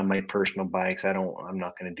do that on my personal bikes. I'm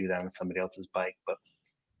not going to do that on somebody else's bike. But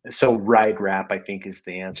so Ride Wrap, I think, is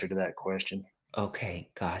the answer to that question. Okay,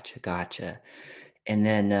 gotcha. And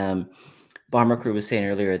then Bomber Crew was saying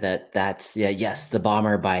earlier that that's yeah, yes, the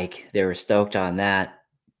bomber bike. They were stoked on that.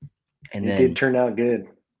 And It did then turn out good.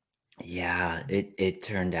 yeah, it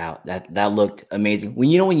turned out that looked amazing. When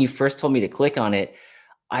you first told me to click on it,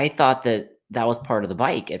 I thought that was part of the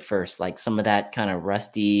bike at first, like some of that kind of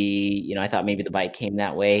rusty, I thought maybe the bike came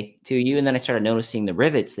that way to you. And then I started noticing the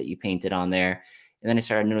rivets that you painted on there. And then I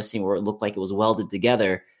started noticing where it looked like it was welded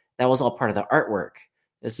together. That was all part of the artwork.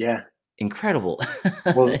 It's Yeah. incredible.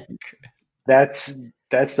 Well, that's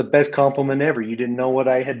the best compliment ever. You didn't know what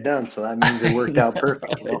I had done, so that means it I worked out know.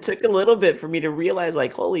 perfect. It took a little bit for me to realize,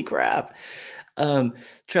 like, holy crap.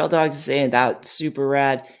 Trail Dogs is saying that's super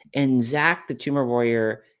rad. And Zach, the Tumor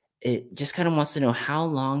Warrior, it just kind of wants to know, how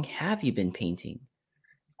long have you been painting?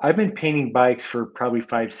 I've been painting bikes for probably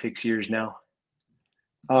 5, 6 years now.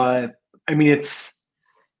 Uh, I mean, it's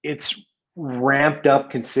ramped up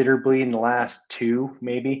considerably in the last two,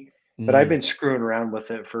 maybe, but I've Mm, been screwing around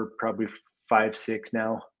with it for probably 5, 6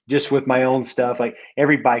 now, just with my own stuff. Like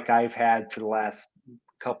every bike I've had for the last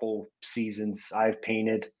couple seasons, I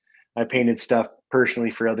painted stuff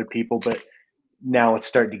personally for other people, but now it's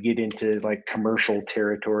starting to get into like commercial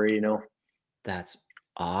territory. that's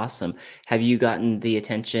awesome. Have you gotten the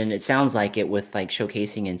attention? It sounds like it with like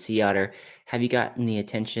showcasing in Sea Otter. Have you gotten the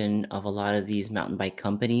attention of a lot of these mountain bike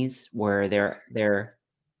companies where they're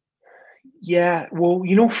Yeah, well,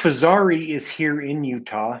 Fazari is here in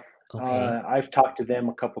Utah. okay? I've talked to them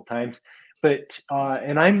a couple times, but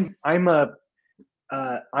and I'm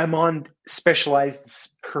on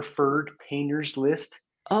Specialized's preferred painters list,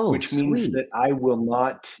 Oh, which means sweet. that I will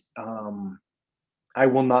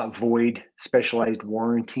not void Specialized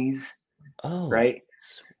warranties, Oh, right?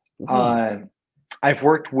 sweet. Uh, I've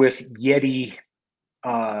worked with Yeti,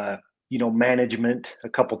 uh, management a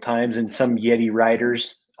couple times and some Yeti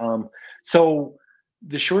riders. So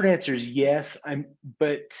the short answer is yes.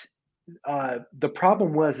 But the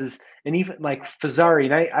problem and even like Fazari,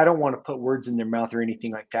 and I don't want to put words in their mouth or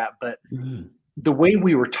anything like that, but Mhm. the way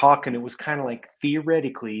we were talking, it was kind of like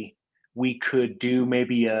theoretically we could do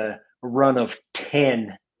maybe a run of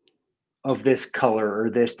 10 of this color or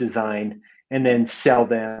this design and then sell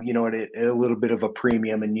them, at a little bit of a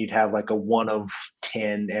premium, and you'd have like a one of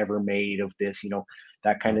 10 ever made of this,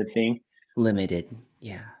 that kind of Okay. thing. Limited.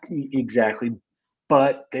 Yeah. Exactly.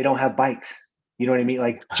 But they don't have bikes. You know what I mean?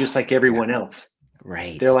 Like just Oh, like yeah. everyone else.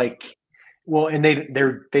 They're Right. like, well, and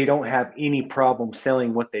they don't have any problem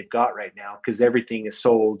selling what they've got right now because everything is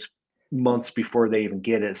sold months before they even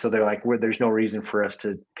get it. So they're like, there's no reason for us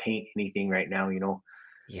to paint anything right now.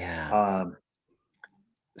 Yeah. Um,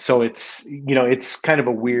 so it's kind of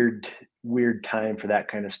a weird time for that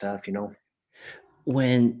kind of stuff.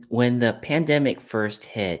 When the pandemic first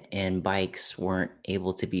hit and bikes weren't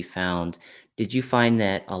able to be found, did you find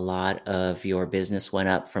that a lot of your business went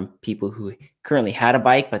up from people who currently had a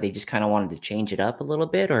bike, but they just kinda wanted to change it up a little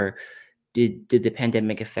bit? Or did the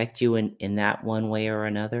pandemic affect you in that one way or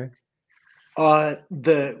another?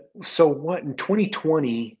 The so what in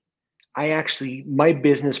 2020, my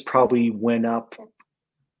business probably went up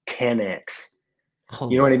 10x.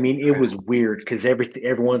 You know what I Holy mean? It crap. was weird because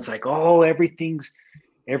everyone's like, oh, everything's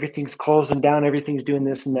closing down, everything's doing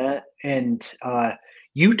this and that. And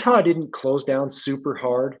Utah didn't close down super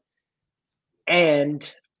hard. And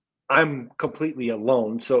I'm completely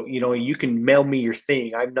alone. So, you can mail me your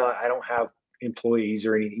thing. I don't have employees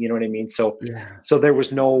or anything, you know what I mean? So Yeah. so there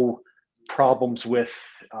was no problems with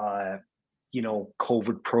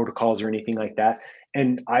COVID protocols or anything like that.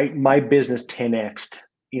 And my business 10x'd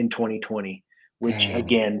in 2020, which Dang.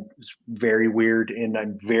 again is very weird. And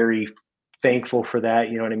I'm very thankful for that.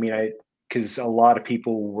 You know what I mean? Because a lot of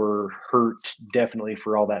people were hurt definitely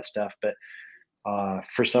for all that stuff. But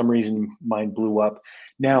for some reason, mine blew up.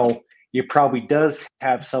 Now, it probably does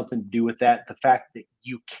have something to do with that. The fact that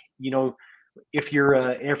if you're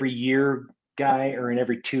a every year guy or an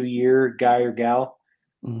every 2 year guy or gal,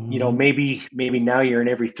 Mhm. maybe now you're an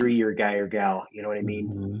every 3 year guy or gal. You know what I mean?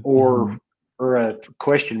 Mhm. Or Mhm. or a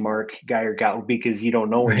question mark guy or gal because you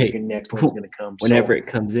don't know when Right. next one's going to come. Whenever So it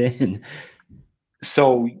comes in.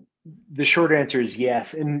 so the short answer is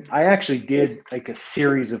yes. And I actually did like a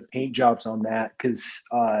series of paint jobs on that because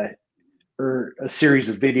or a series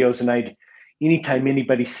of videos, and anytime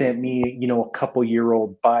anybody sent me a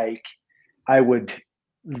couple-year-old bike, I would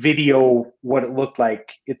video what it looked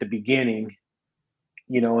like at the beginning,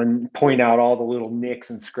 and point out all the little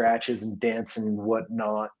nicks and scratches and dents and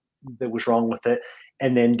whatnot that was wrong with it,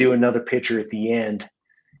 and then do another picture at the end.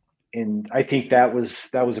 And I think that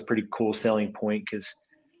was a pretty cool selling point because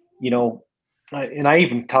you know and I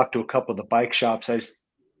even talked to a couple of the bike shops.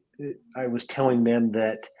 I was telling them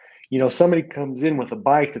that, somebody comes in with a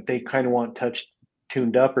bike that they kind of want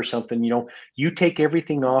tuned up or something, you take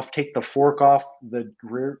everything off, take the fork off, the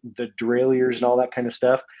derailleurs and all that kind of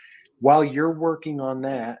stuff. While you're working on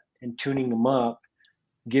that and tuning them up,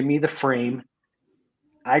 give me the frame.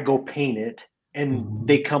 I go paint it, and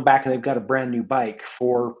they Mhm. come back and they've got a brand new bike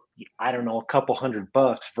for, I don't know, a couple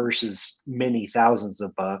 $100 versus many thousands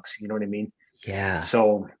of bucks. You know what I mean? Yeah.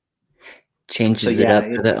 So, so Changes it yeah, up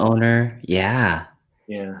for the owner. Yeah.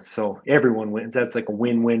 Yeah, so everyone wins. That's like a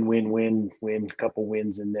win, win, win, win, win, couple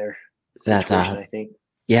wins in there That's situation, aw I think.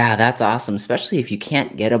 Yeah, that's awesome, especially if you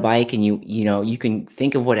can't get a bike and you can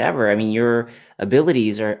think of whatever. I mean, your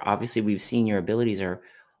abilities are obviously we've seen your abilities are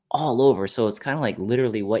all over, so it's kinda like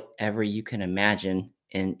literally whatever you can imagine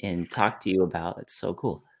and talk to you about. It's so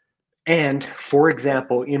cool. And for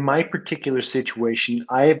example, in my particular situation,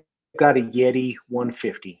 I've got a Yeti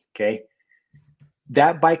 150. Okay.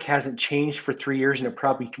 That bike hasn't changed for 3 years and it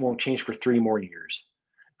probably won't change for 3 more years.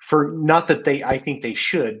 For not that I think they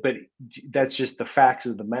should, but that's just the facts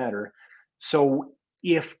of the matter. So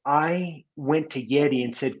if I went to Yeti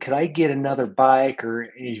and said, could I get another bike? Or,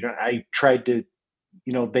 I tried to,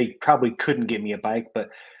 they probably couldn't get me a bike, but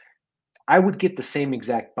I would get the same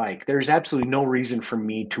exact bike. There's absolutely no reason for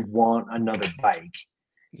me to want another bike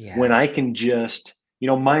when Yeah. I can just,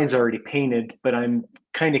 mine's already painted, but I'm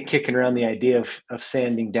kind of kicking around the idea of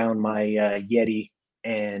sanding down my Yeti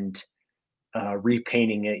and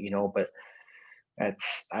repainting it, but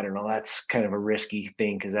I don't know, that's kind of a risky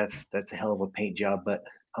thing because that's a hell of a paint job. But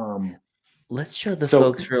um, Let's show the so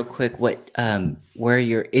folks real quick what, where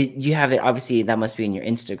you have it obviously, that must be in your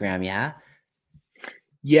Instagram, yeah?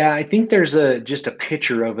 yeah, I think there's just a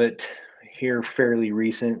picture of it here fairly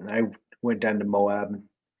recent. I went down to Moab.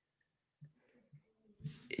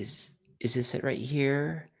 Is this it right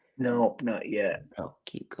here? No, not yet. Oh,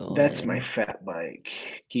 keep That's my going. fat bike.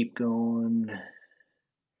 Keep going.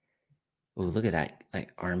 Ooh, look at that,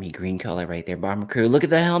 like, army green color right there, Bomber Crew. Look at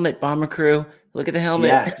the helmet, Bomber Crew. Look at the helmet.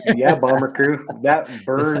 Yeah, yeah, Bomber Crew.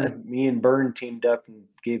 Me and Burn teamed up and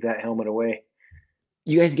gave that helmet away.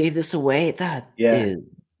 You guys gave this away? That Yeah, is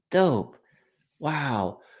dope.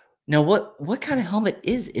 Wow. Now what kind of helmet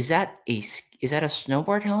is that is that a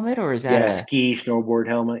snowboard helmet or is that yeah, a ski snowboard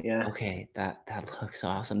helmet. Yeah, okay, that looks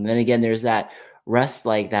awesome. Then again, there's that rust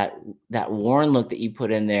like that worn look that you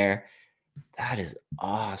put in there. That is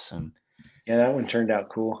awesome. yeah, that one turned out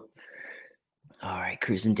cool. All right,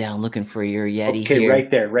 cruising down looking for your Yeti Okay, here. right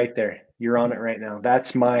there, right there. You're on it right now.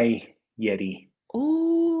 That's my Yeti.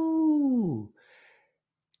 Ooh.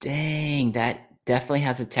 Dang, definitely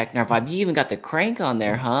has a Technar vibe. You even got the crank on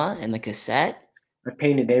there, huh? And the cassette. I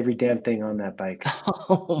painted every damn thing on that bike.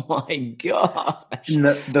 Oh my gosh. And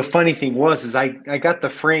the funny thing was, is I got the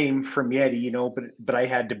frame from Yeti, you know, but I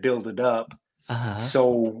had to build it up. Uh-huh.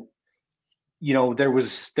 So, you know, there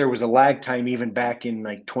was a lag time even back in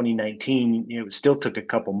like 2019. It still took a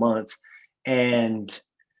couple months, and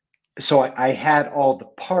so I had all the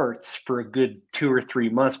parts for a good 2 or 3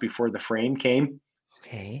 months before the frame came.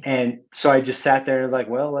 Okay. And so I just sat there and was like,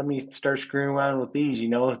 well, let me start screwing around with these, you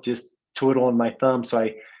know, just twiddling my thumb. So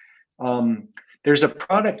um, there's a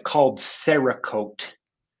product called Cerakote,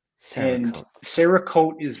 and Cerakote.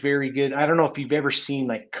 Cerakote is very good. I don't know if you've ever seen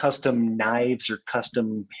like custom knives or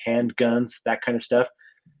custom handguns, that kind of stuff.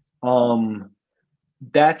 Um,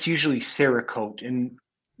 that's usually Cerakote, and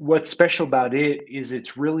what's special about it is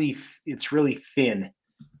it's really thin,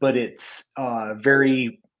 but it's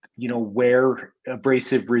very, you know, wear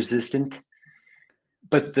abrasive resistant.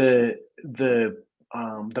 But the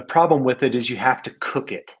problem with it is you have to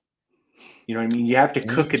cook it. You know what I mean? You have to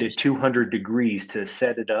cook it at Interesting. 200 degrees to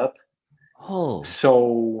set it up. Oh,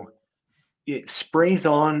 So it sprays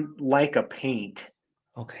on like a paint,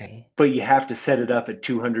 okay. but you have to set it up at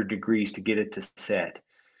 200 degrees to get it to set.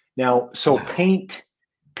 Now, so Wow.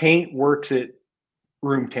 paint works at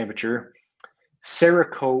room temperature.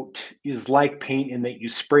 Cerakote is like paint in that you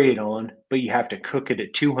spray it on, but you have to cook it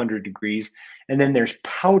at 200 degrees. And then there's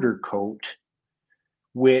powder coat,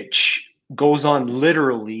 which goes on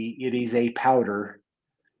literally, it is a powder,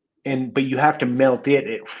 but you have to melt it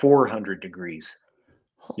at 400 degrees.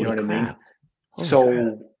 You know Holy what I mean? crap. Holy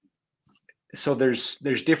crap. So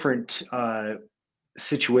there's different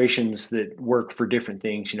situations that work for different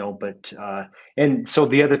things, you know, but and so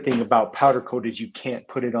the other thing about powder coat is you can't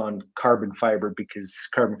put it on carbon fiber because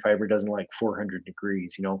carbon fiber doesn't like 400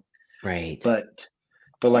 degrees, you know. Right. But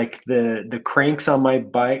like the cranks on my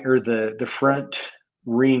bike, or the front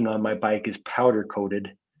ring on my bike is powder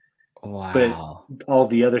coated, but Wow. all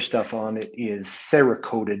the other stuff on it is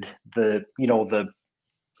Cerakoted. The, you know,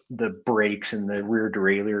 the brakes and the rear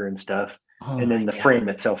derailleur and stuff, Oh and my then the God. frame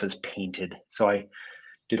itself is painted. So I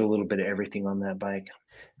did a little bit of everything on that bike.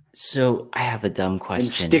 So I have a dumb And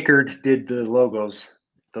question. stickered, did the logos,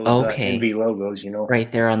 those Okay. NV logos, you know.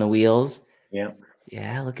 Right there on the wheels. Yeah.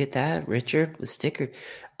 Yeah, look at that. Richard with sticker.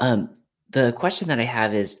 Um, the question that I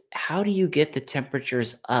have is how do you get the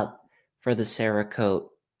temperatures up for the Cerakote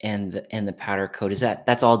and the powder coat? Is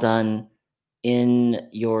that's all done in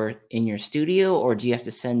your studio, or do you have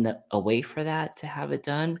to send that away for that to have it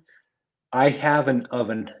done? I have an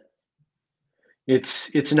oven.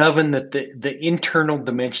 It's an oven that the internal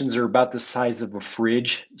dimensions are about the size of a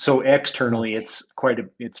fridge. So externally Okay.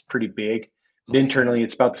 it's pretty big. But Okay. internally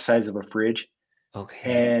it's about the size of a fridge.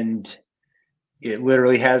 Okay. And it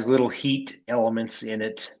literally has little heat elements in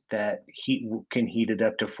it that can heat it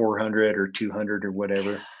up to 400 or 200 or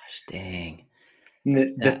whatever. Gosh, dang. And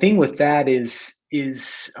the That thing with that is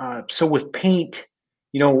so with paint,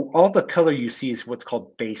 you know, all the color you see is what's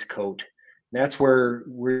called base coat. That's where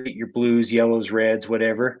you get your blues, yellows, reds,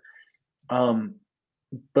 whatever. Um,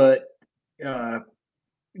 but uh,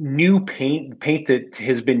 new paint that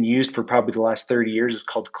has been used for probably the last 30 years is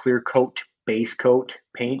called clear coat base coat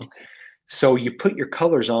paint. okay. So you put your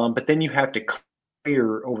colors on, but then you have to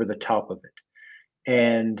clear over the top of it.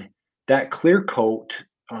 And that clear coat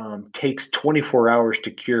takes 24 hours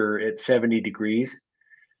to cure at 70 degrees.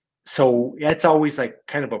 So that's always like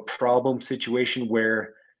kind of a problem situation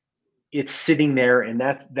where it's sitting there, and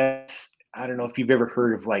that's I don't know if you've ever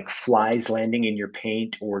heard of like flies landing in your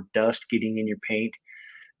paint or dust getting in your paint.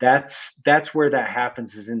 That's where that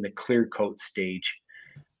happens, is in the clear coat stage.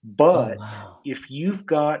 Oh, But wow. if you've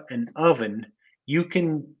got an oven, you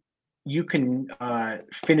can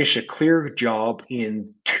finish a clear job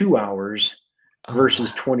in 2 hours Oh, versus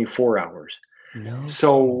wow. 24 hours. No kidding.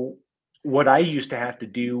 So what I used to have to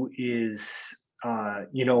do is,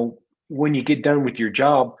 you know, when you get done with your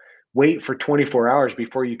job, wait for 24 hours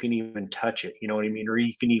before you can even touch it. You know what I mean? Or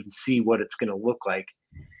you can even see what it's going to look like.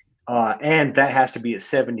 And that has to be at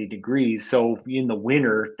 70 degrees. So in the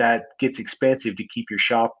winter, that gets expensive to keep your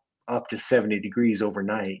shop up to 70 degrees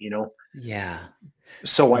overnight, you know? Yeah.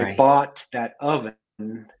 So I Right. bought that oven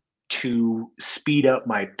to speed up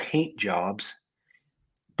my paint jobs.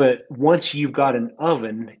 But once you've got an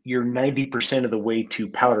oven, you're 90% of the way to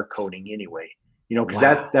powder coating anyway. You know, because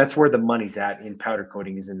Wow. that's where the money's at in powder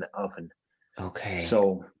coating, is in the oven. Okay.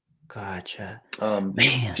 So Gotcha. um,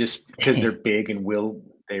 Man. just because they're big and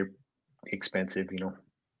they're expensive, you know.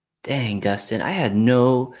 Dang, Dustin, I had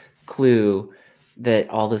no clue that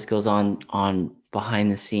all this goes on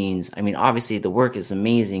behind the scenes. I mean, obviously the work is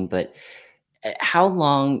amazing, but How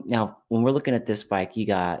long now? When we're looking at this bike, you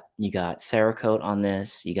got Cerakote on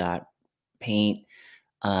this. You got paint.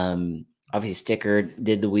 Obviously stickered.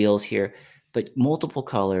 Did the wheels here, but multiple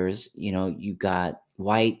colors. You know, you got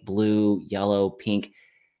white, blue, yellow, pink.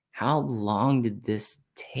 How long did this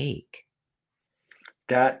take?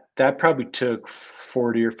 That probably took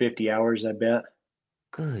 40 or 50 hours, I bet,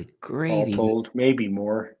 Good all gravy! told, maybe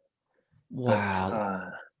more. But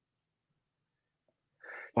Wow,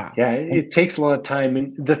 wow. yeah, And it takes a lot of time.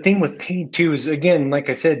 And the thing with paint too is, again, like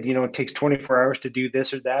I said, it takes 24 hours to do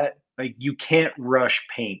this or that. Like, you can't rush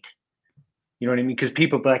paint. You know what I mean? Because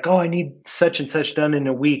people be like, "Oh, I need such and such done in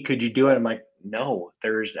a week. Could you do it?" I'm like, "No,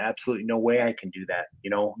 there's absolutely no way I can do that."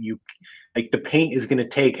 The paint is going to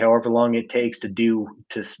take however long it takes to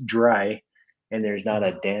dry, and there's not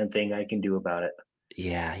a damn thing I can do about it.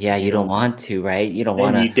 yeah, yeah, You you don't know, want to, right? You don't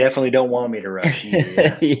and wanna. you definitely don't want me to rush either.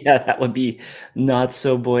 Yeah. Yeah, that would be not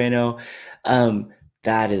so bueno. Um,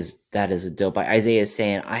 that is a dope bike. Isaiah is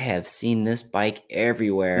saying, "I have seen this bike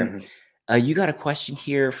everywhere." Mhm. You got a question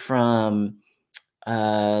here from,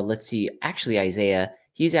 let's see, actually, Isaiah,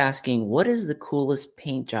 he's asking, "What is the coolest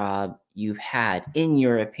paint job you've had, in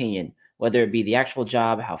your opinion? Whether it be the actual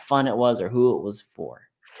job, how fun it was, or who it was for?"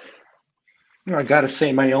 I got to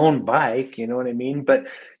say my own bike. You know what I mean? But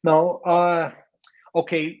no.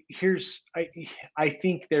 Okay. I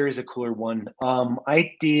think there is a cooler one.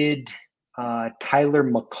 I did Tyler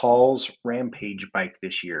McCall's Rampage bike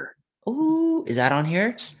this year. Ooh, is that on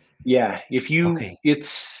here? Yeah, if you Okay.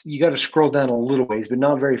 it's you got to scroll down a little ways, but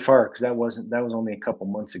not very far because that was only a couple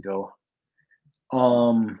months ago.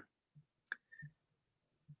 Um,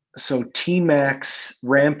 so T Max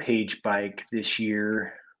Rampage bike this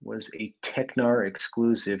year was a Technar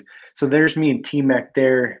exclusive. So there's me and T Mac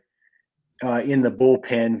there in the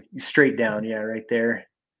bullpen, straight down, yeah, right there.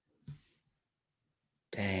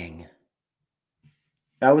 Dang.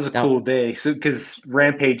 That was a That cool day. So because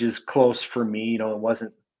Rampage is close for me, it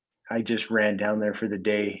wasn't. I just ran down there for the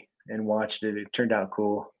day and watched it. It turned out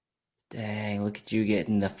cool. Dang, look at you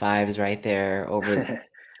getting the fives right there over.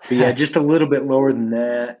 But yeah, That's just a little bit lower than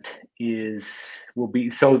that will be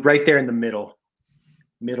so right there in the middle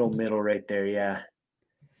right there. Yeah,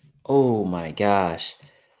 oh my gosh.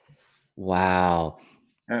 Wow.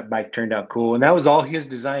 that bike turned out cool, and that was all his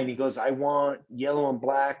design. He goes, "I want yellow and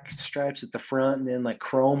black stripes at the front, and then like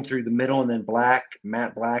chrome through the middle, and then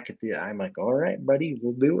matte black at the." I'm like, "All right, buddy,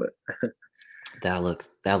 we'll do it." That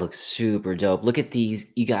looks super dope. Look at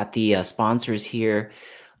these. You got the sponsors here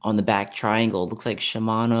on the back triangle. Looks like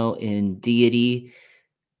Shimano and Deity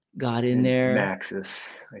got in And there.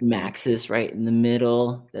 Maxis, I think. Maxis right in the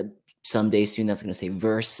middle. That someday soon that's going to say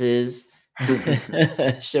Versus.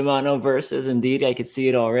 Shimano Versus and Deity. I could see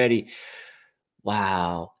it already.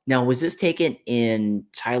 Wow. Now, was this taken in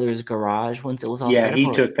Tyler's garage once it was all Yeah, set up? he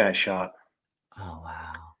Or took that shot oh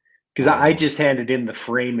wow. because I Wow. just handed him the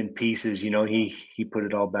frame and pieces. He put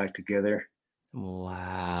it all back together.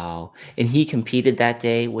 Wow. And he competed that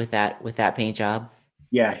day with that paint job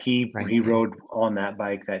Yeah, he right he there. rode on that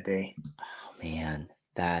bike that day. Oh man,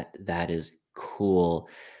 that is cool.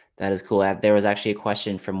 That is cool. There was actually a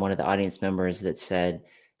question from one of the audience members that said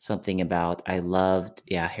something about I loved,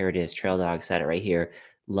 yeah, here it is. Trail Dog said it right here.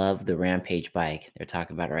 Love the Rampage bike. They're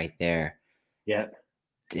talking about it right there. Yeah,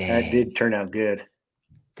 that Dang. did turn out good.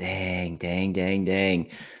 Dang, dang, dang, dang.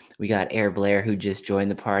 We got Air Blair who just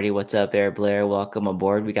joined the party. What's up, Air Blair? Welcome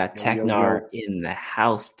aboard. We got Yo, yo, Technar yo. in the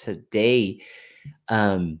house today.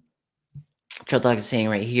 Um, Trail Dog is saying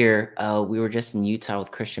right here, we were just in Utah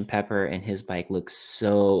with Christian Pepper, and his bike looks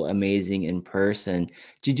so amazing in person.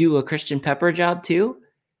 Did you do a Christian Pepper job too?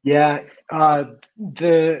 Yeah,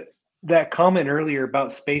 the that comment earlier about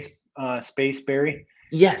Spaceberry,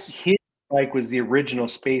 Yes. his bike was the original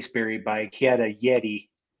Spaceberry bike. He had a Yeti,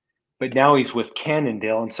 but now he's with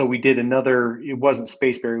Cannondale, and so we did another. It wasn't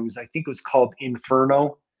Spaceberry. I think it was called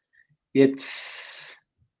Inferno. It's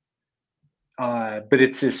but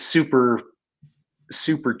it's this super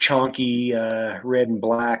chonky red and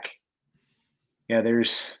black. Yeah,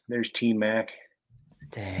 there's T Mac.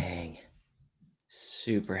 Dang.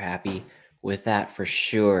 Super happy with that for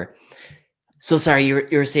sure. So sorry, you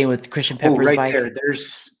were saying with Christian Oh, Pepper's right bike? there.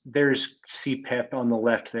 There's CPEP on the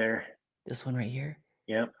left there. This one right here?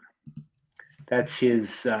 Yep, that's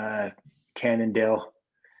his Cannondale.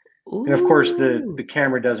 And of course, the Ooh.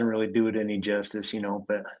 camera doesn't really do it any justice,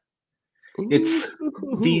 but it's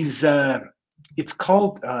Ooh. these. It's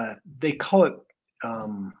called. They call it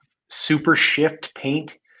Super Shift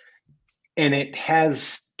paint, and it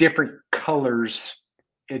has different colors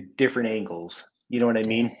at different angles. You know what I Dang.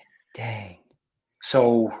 mean? Dang.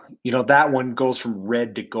 So, that one goes from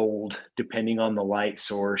red to gold depending on the light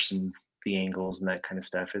source and the angles and that kind of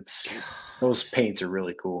stuff. Those paints are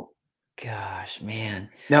really cool. Gosh, man.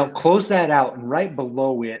 Now, close that out, and right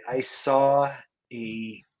below it, I saw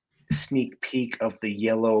a sneak peek of the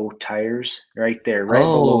yellow tires right there, right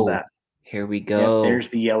below that. Here we Yep, go. there's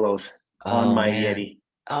the yellows on my man. Yeti.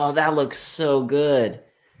 Oh, that looks so good.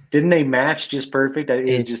 Didn't they match just perfect?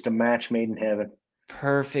 It was just a match made in heaven.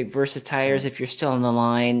 Perfect. Versus tires, if you're still on the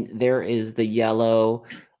line, there is the yellow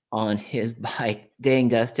on his bike. Dang,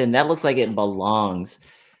 Dustin, that looks like it belongs.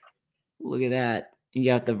 Look at that. You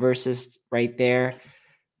got the Versus right there.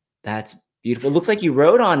 That's beautiful. It looks like you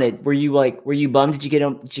rode on it. Were you bummed? Did you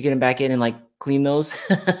get them back in and like clean those?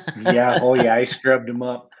 Yeah. Oh yeah. I scrubbed them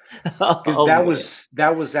up. Because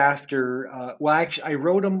that was after. Well, actually, I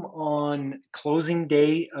rode them on closing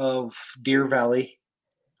day of Deer Valley,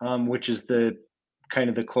 which is the kind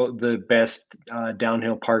of the best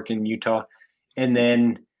downhill park in Utah, and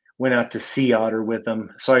then went out to Sea Otter with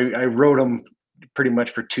them. So I rode them pretty much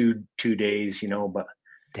for two days, but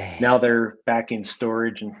Dang. now they're back in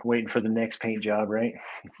storage and waiting for the next paint job, right?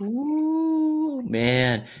 Ooh,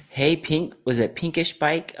 man. Hey, Pink, was it Pinkish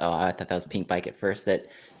Bike? Oh, I thought that was Pink Bike at first that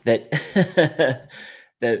that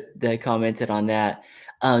commented on that.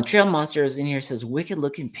 Trail Monster is in here, says wicked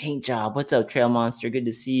looking paint job. What's up, Trail Monster? Good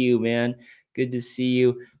to see you, man. Good to see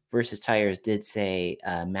you. Versus Tires did say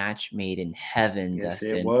match made in heaven, Yes,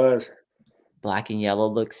 Dustin. it was. Black and yellow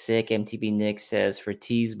looks sick. MTB Nick says for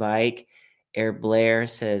T's bike. Air Blair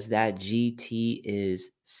says that GT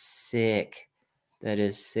is sick. That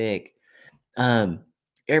is sick.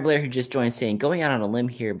 Air Blair, who just joined, saying, going out on a limb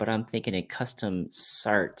here, but I'm thinking a custom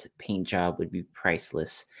Sart paint job would be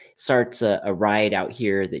priceless. Sart's a ride out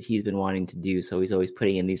here that he's been wanting to do, so he's always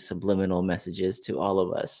putting in these subliminal messages to all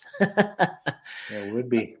of us. It would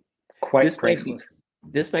be quite priceless.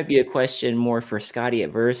 This might be a question more for Scotty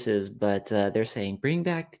at Versus, but they're saying, bring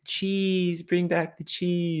back the cheese, bring back the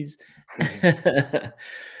cheese.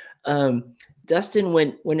 Dustin,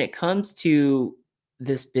 when it comes to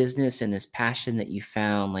this business and this passion that you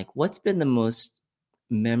found, like what's been the most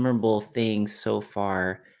memorable thing so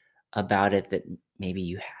far about it that maybe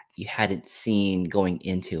you hadn't seen going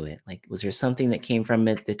into it? Like, was there something that came from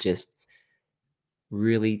it that just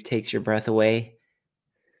really takes your breath away?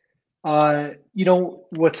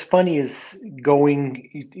 What's funny is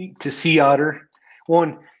going to Sea Otter.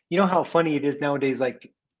 One, you know how funny it is nowadays,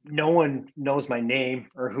 like no one knows my name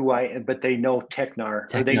or who I am, but they know Teknar,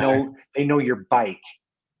 or they know your bike.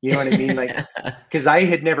 You know what I mean? Like, because I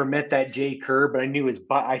had never met that Jay Kerr, but I knew his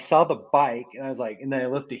bike. I saw the bike, and I was like, and then I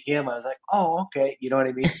looked at him. I was like, oh, okay. You know what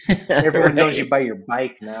I mean? Everyone knows you by your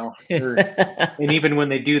bike now. And even when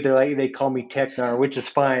they do, they call me Teknar, which is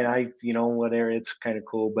fine. Whatever. It's kind of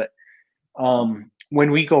cool. But when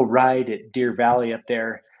we go ride at Deer Valley up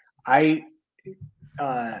there, I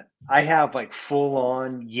have like full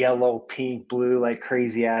on yellow, pink, blue, like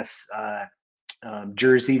crazy ass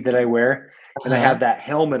jersey that I wear. And I have that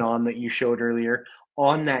helmet on that you showed earlier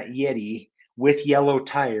on that Yeti with yellow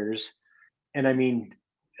tires. And I mean,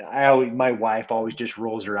 my wife always just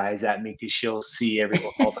rolls her eyes at me because she'll see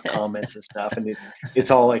all the comments and stuff. And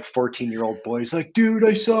it's all like 14-year-old boys like, dude,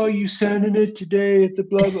 I saw you sending it today at the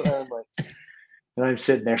blah, blah. I'm like, and I'm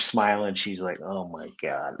sitting there smiling. She's like, oh my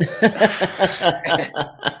God.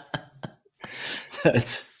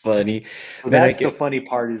 That's funny. So that's the funny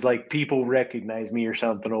part is like people recognize me or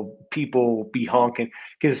something, or people be honking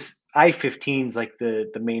because I-15 is like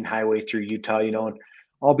the main highway through Utah, and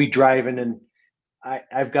I'll be driving and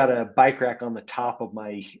I've got a bike rack on the top of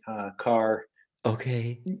my car.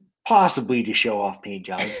 Okay. Possibly to show off paint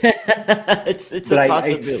job. It's a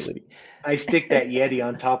possibility. I stick that Yeti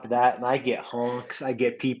on top of that and I get honks. I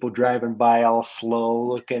get people driving by all slow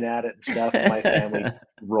looking at it and stuff. And my family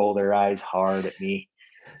roll their eyes hard at me.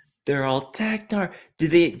 They're all Teknar.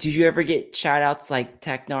 Did you ever get shout outs like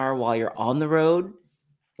Teknar while you're on the road?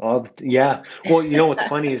 Oh yeah. Well, what's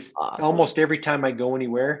funny is awesome. Almost every time I go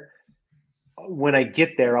anywhere, when I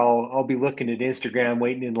get there, I'll be looking at Instagram,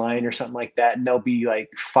 waiting in line or something like that, and there'll be like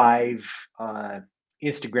 5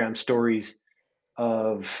 Instagram stories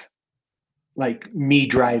of like me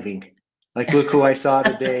driving. Like, look who I saw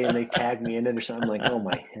today, and they tag me in it or something. I'm like, oh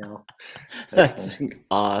my hell, that's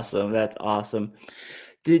awesome. That's awesome.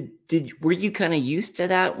 Were you kind of used to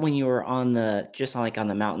that when you were on the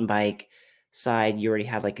mountain bike side? You already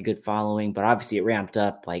had like a good following, but obviously it ramped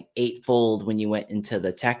up like 8-fold when you went into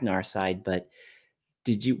the Teknar side. But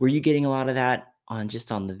were you getting a lot of that on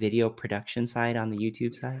the video production side, on the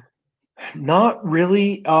YouTube side? Not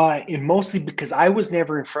really, and mostly because I was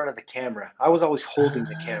never in front of the camera. I was always holding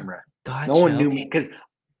the camera. No one Gotcha. knew me Okay. because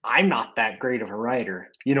I'm not that great of a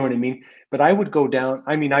rider. You know what I mean? But I would go down.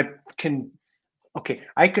 I mean, can, okay,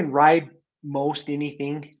 I can ride most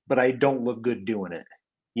anything, but I don't look good doing it.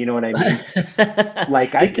 You know what I mean?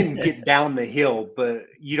 Like I can get down the hill, but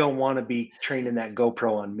you don't want to be training that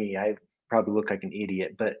GoPro on me. I probably look like an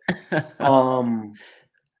idiot. But um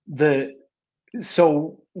the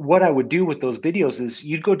so what I would do with those videos is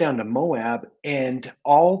you'd go down to Moab, and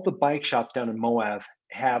all the bike shops down in Moab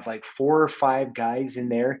have like 4 or 5 guys in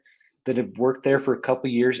there that have worked there for a couple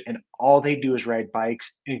of years, and all they do is ride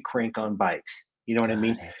bikes and crank on bikes. You know what I Got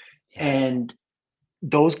mean? it. Yeah. And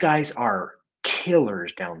those guys are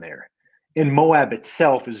killers down there. And Moab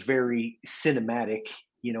itself is very cinematic,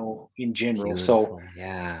 in general. So Beautiful.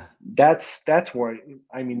 Yeah. that's where,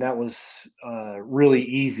 I mean, that was really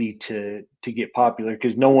easy to get popular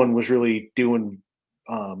because no one was really doing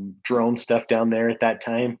drone stuff down there at that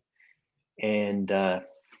time. And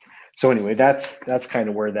so anyway, that's kind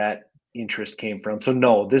of where that interest came from. So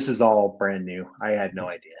no, this is all brand new. I had no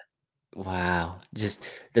idea. Wow. Just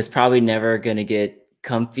that's probably never gonna get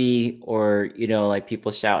comfy or, like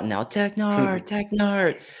people shouting now, Technard,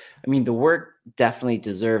 Technard. I mean, the work definitely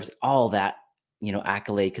deserves all that,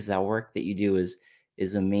 accolade because that work that you do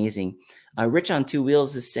is amazing. Rich on Two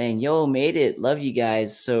Wheels is saying, "Yo, made it. Love you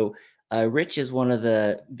guys." So, Rich is one of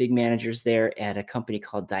the big managers there at a company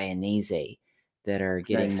called Dainese that are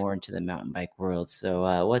getting Nice. more into the mountain bike world.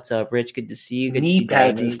 So, what's up, Rich? Good to see you. Good to Knee see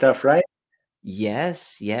pads and Dainese. stuff, right?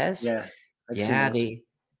 Yes, yes. Yeah, I've seen Yeah, those.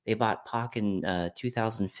 they bought POC in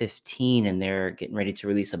 2015, and they're getting ready to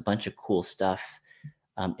release a bunch of cool stuff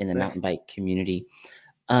in the Nice. mountain bike community.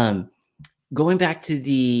 Um, Going back to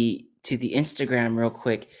the Instagram real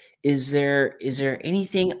quick, is there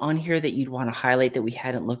anything on here that you'd want to highlight that we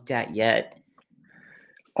hadn't looked at yet?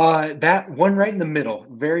 That one right in the middle,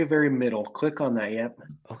 very, very middle. Click on that. Yep.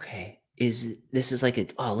 Okay. This is like a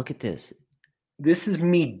oh, look at this. This is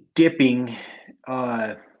me dipping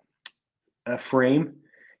uh, a frame.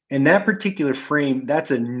 And that particular frame,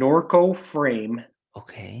 that's a Norco frame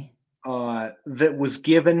Okay. that was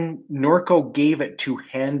given, Norco gave it to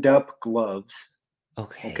Hand Up Gloves.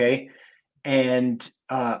 Okay. Okay. And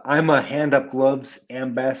I'm a Hand Up Gloves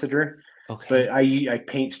ambassador, but Okay. I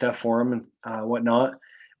paint stuff for them and whatnot.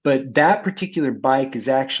 But that particular bike is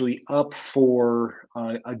actually up for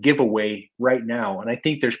a giveaway right now, and I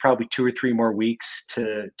think there's probably 2 or 3 more weeks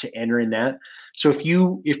to enter in that. So if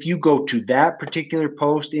you go to that particular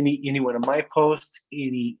post, any one of my posts,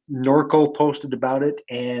 any Norco posted about it,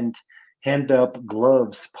 and Hand Up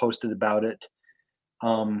Gloves posted about it,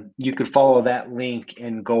 you could follow that link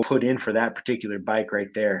and go put in for that particular bike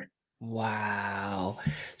right there. Wow.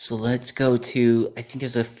 So let's go to I think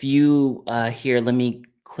there's a few here. Let me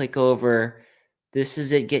click over. This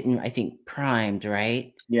is it getting, I think, primed,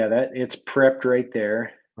 right? Yeah, that it's prepped right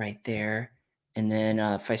there. Right there. And then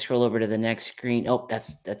if I scroll over to the next screen, oh,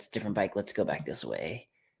 that's a different bike. Let's go back this way.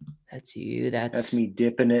 That's you. That's That's me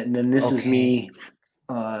dipping it, and then this is okay. me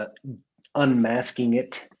uh, unmasking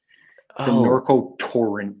it. It's a Oh, Norco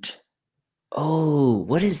Torrent. oh,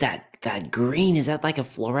 what is that? That green? Is that like a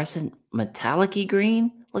fluorescent metallic-y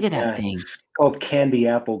green? Look at that Yeah, thing. it's called Candy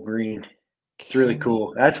Apple Green. It's really Candy.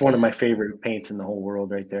 cool. That's one of my favorite paints in the whole world,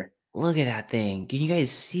 right there. Look at that thing. Can you guys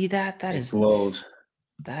see that? It glows.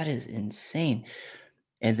 That is insane.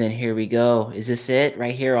 And then here we go. Is this it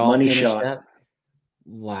right here, all Money finished shot. up?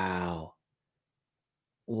 Wow.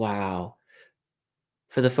 Wow.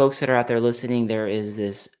 For the folks that are out there listening, there is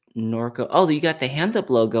this Norco. Oh, you got the Hand Up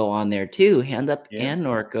logo on there too. Hand Up Yeah. and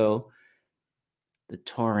Norco. The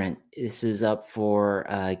Torrent. This is up for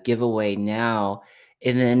giveaway now.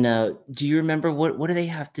 And then, do you remember what do they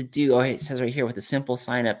have to do? Oh, it says right here with a simple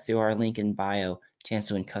sign up through our link in bio, chance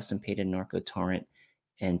to win custom painted Norco Torrent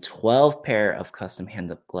and 12 pair of custom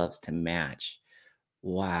hand up gloves to match.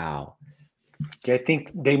 Wow. Okay, I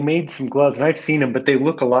think they made some gloves, and I've seen them, but they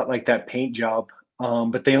look a lot like that paint job.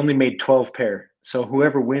 But they only made 12 pair. So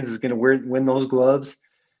whoever wins is going to win those gloves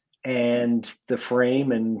and the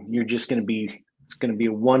frame, and it's going to be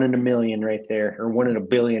a 1 in a million right there, or 1 in a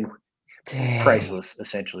billion, Dang. priceless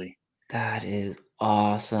essentially. That is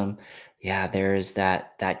awesome. Yeah, there's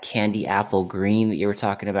that candy apple green that you were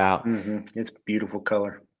talking about. It's beautiful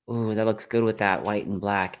color. Ooh, that looks good with that white and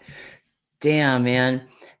black. Damn, man.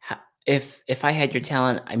 If I had your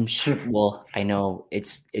talent, I'm sure. Well, I know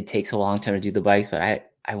it takes a long time to do the bikes, but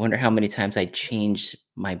I wonder how many times I changed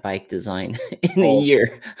my bike design in a Oh,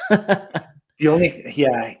 year.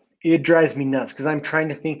 yeah, it drives me nuts because I'm trying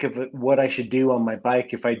to think of what I should do on my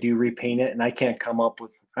bike if I do repaint it, and I can't come up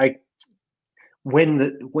with.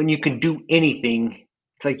 When you can do anything,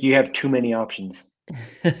 it's like you have too many options.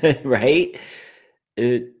 Right?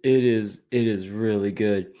 It is really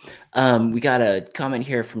good. We got a comment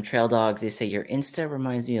here from Trail Dogs. They say your Insta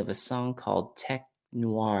reminds me of a song called Tech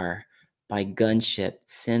Noir by Gunship,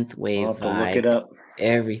 synth I'll wave have to look vibe, it up.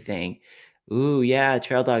 everything. Ooh, yeah,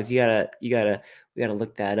 Trail Dogs, we gotta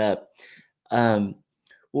look that up. Um,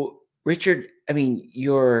 well, Richard, I mean,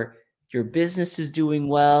 your business is doing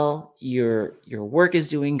well, your work is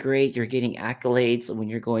doing great, you're getting accolades when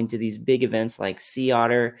you're going to these big events like Sea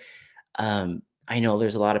Otter. I know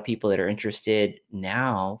there's a lot of people that are interested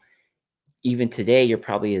now. Even today, you're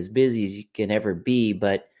probably as busy as you can ever be,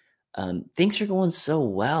 but things are going so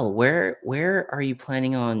well. Where are you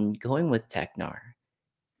planning on going with Technar?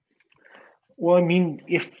 Well, I mean,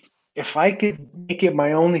 if I could make it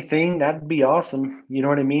my only thing, that'd be awesome. You know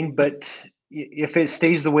what I mean? But if it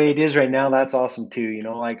stays the way it is right now, that's awesome too. You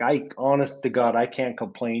know, like I, honest to God, I can't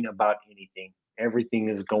complain about anything. Everything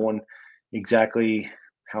is going exactly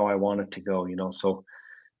how I want it to go. You know, so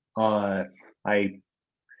uh, I,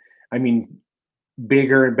 I mean,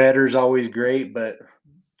 bigger and better is always great, but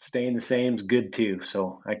staying the same is good too.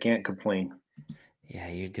 So I can't complain. Yeah,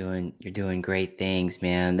 you're doing great things,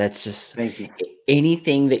 man. That's just Thank you.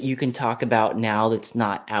 anything that you can talk about now that's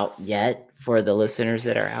not out yet for the listeners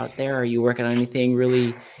that are out there. Are you working on anything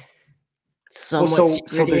really Well, somewhat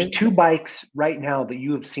so there's secretive? two bikes right now that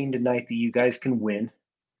you have seen tonight that you guys can win.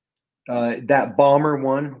 That bomber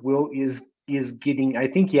one is getting. I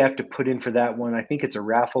think you have to put in for that one. I think it's a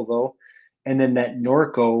raffle though, and then that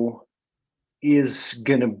Norco is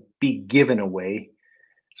gonna be given away.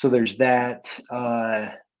 So there's that.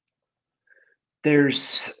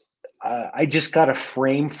 There's. I just got a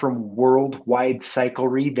frame from Worldwide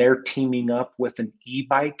Cyclery. They're teaming up with an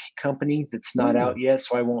e-bike company that's not out Ooh, yet,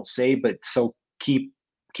 so I won't say. But so keep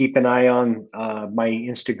an eye on my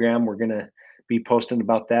Instagram. We're gonna be posting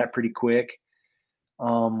about that pretty quick.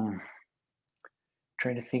 Um,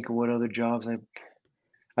 Trying to think of what other jobs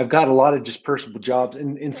I've got a lot of just personal jobs.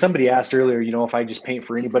 And somebody asked earlier, you know, if I just paint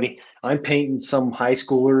for anybody. I'm painting some high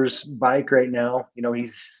schooler's bike right now. You know,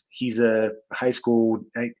 he's a high school.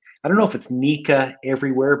 I don't know if it's NICA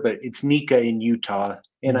everywhere, but it's NICA in Utah,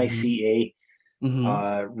 mhm, NICA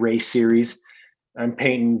mhm. race series. I'm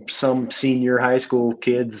painting some senior high school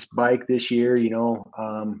kids bike this year. You know,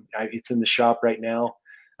 it's in the shop right now.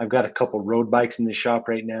 I've got a couple road bikes in the shop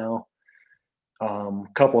right now,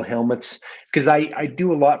 couple helmets, because I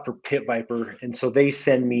do a lot for Pit Viper, and so they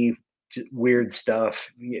send me weird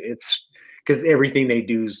stuff. It's because everything they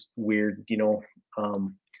do is weird, you know.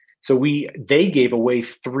 So they gave away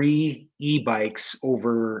 3 e-bikes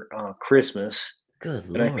over Christmas, Good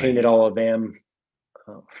and I Lord. painted all of them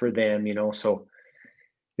for them, you know. So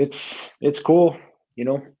it's cool, you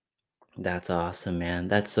know. That's awesome, man.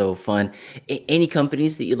 That's so fun. Any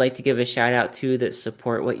companies that you'd like to give a shout out to that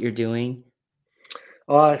support what you're doing?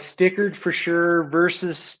 Stickered for sure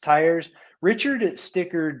versus tires. Richard at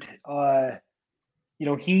Stickered, you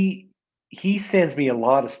know, he sends me a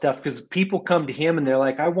lot of stuff because people come to him and they're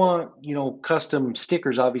like, I want, you know, custom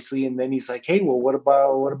stickers, obviously. And then he's like, hey, well, what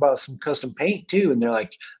about some custom paint too? And they're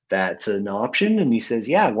like, that's an option. And he says,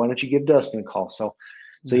 yeah, why don't you give Dustin a call? So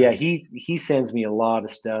yeah, Nice. he sends me a lot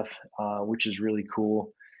of stuff, which is really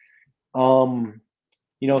cool. Um,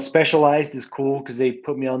 you know, Specialized is cool because they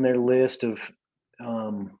put me on their list of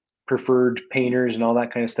preferred painters and all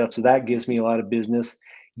that kind of stuff. So that gives me a lot of business.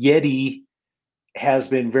 Yeti has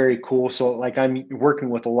been very cool. So like I'm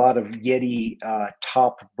working with a lot of Yeti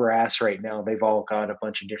top brass right now. They've all got a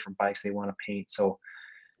bunch of different bikes they want to paint. So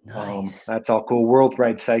Nice. that's all cool.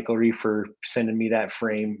 Worldwide Cyclery for sending me that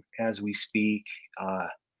frame as we speak.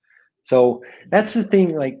 So that's the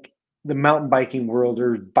thing, like the mountain biking world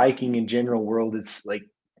or biking in general world, it's like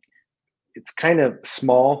it's kind of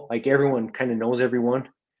small. Like everyone kind of knows everyone.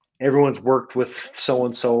 Everyone's worked with so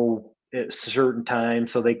and so at a certain time,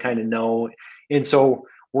 so they kind of know. And so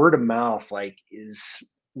word of mouth like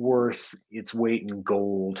is worth its weight in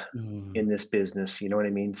gold Mm, in this business. You know what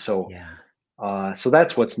I mean? So yeah. so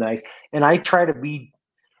that's what's nice. And I try to be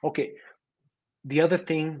okay. The other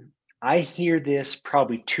thing, I hear this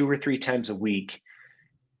probably 2 or 3 times a week.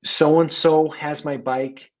 So and so has my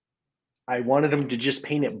bike. I wanted them to just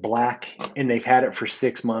paint it black and they've had it for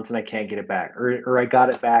 6 months and I can't get it back. Or I got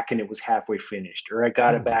it back and it was halfway finished. Or I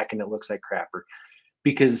got it Ooh, back and it looks like crap. Or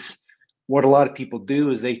because what a lot of people do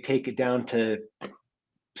is they take it down to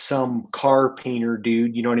some car painter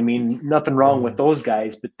dude, you know what I mean? Nothing wrong with mm, those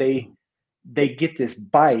guys, but they get this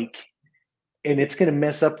bike and it's going to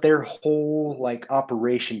mess up their whole like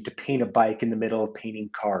operation to paint a bike in the middle of painting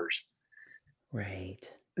cars. right.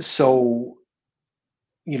 So,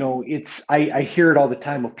 you know, I hear it all the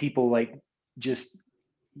time of people like just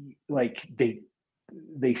like they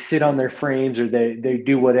sit on their frames or they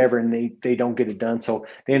do whatever and they don't get it done. So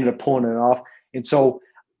they ended up pulling it off. And so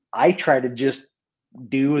I try to just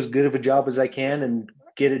do as good of a job as I can and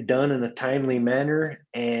get it done in a timely manner.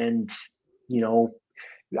 And,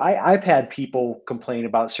 I've had people complain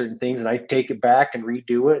about certain things and I take it back and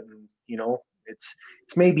redo it. And, it's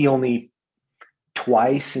maybe only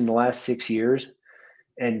twice in the last 6 years.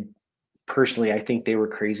 And personally, I think they were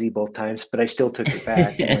crazy both times, but I still took it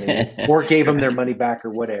back, you know what I mean? Or gave them their money back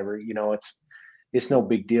or whatever. It's no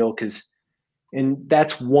big deal and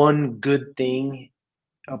that's one good thing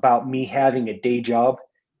about me having a day job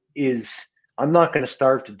is I'm not going to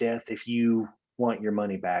starve to death if you want your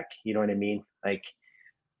money back. You know what I mean? Like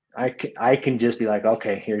I can just be like,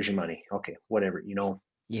 okay, here's your money. Okay, whatever.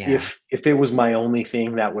 Yeah. If it was my only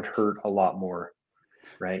thing, that would hurt a lot more,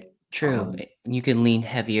 right? True. You can lean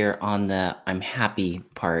heavier on the I'm happy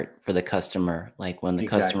part for the customer. Like when the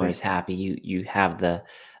customer is happy, you have the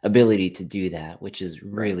ability to do that, which is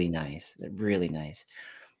really nice. Really nice.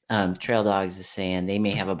 Trail Dogs is saying they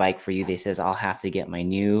may have a bike for you. They says I'll have to get my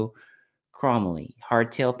new Cromley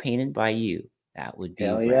hardtail painted by you. That would be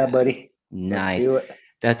hell yeah, buddy. Nice. Let's do it.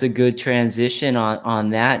 That's a good transition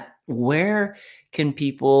on that. Where can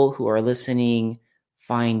people who are listening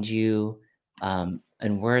find you? And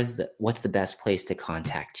what's the best place to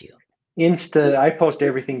contact you? I post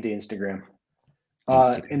everything to Instagram.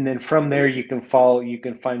 And then from there you can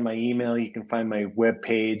find my email, you can find my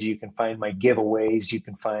webpage, you can find my giveaways, you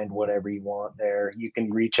can find whatever you want there. You can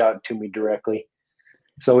reach out to me directly.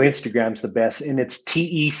 So Instagram's the best, and it's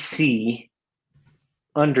TEC_GNAR.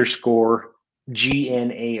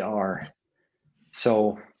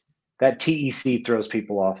 So that TEC throws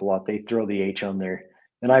people off a lot. They throw the H on there.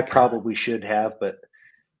 And I probably should have, but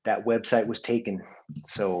that website was taken.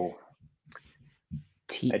 So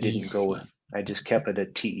TEC. I didn't go with, I just kept it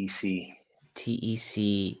at TEC.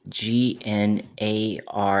 TECGNAR.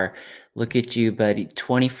 Look at you, buddy.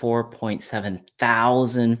 24.7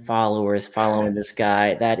 thousand followers following this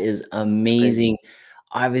guy. That is amazing.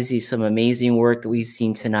 Obviously, some amazing work that we've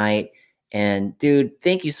seen tonight. And dude,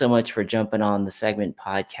 thank you so much for jumping on the Segment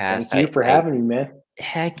Podcast. Thank you for having me, man.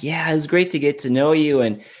 Heck yeah, it was great to get to know you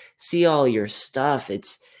and see all your stuff.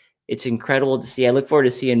 It's incredible to see. I look forward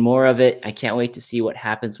to seeing more of it. I can't wait to see what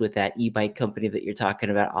happens with that e-bike company that you're talking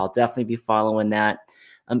about. I'll definitely be following that.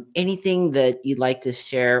 Anything that you'd like to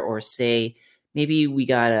share or say? Maybe we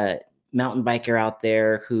got a mountain biker out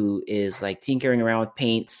there who is like tinkering around with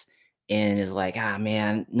paints and is like,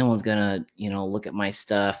 man, no one's gonna, look at my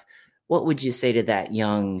stuff. What would you say to that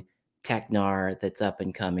young technar that's up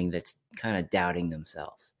and coming, that's kind of doubting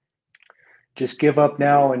themselves? Just give up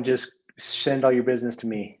now and just send all your business to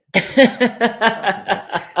me.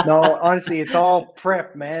 No, honestly, it's all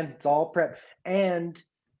prep, man. It's all prep. And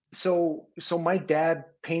so my dad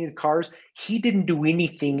painted cars. He didn't do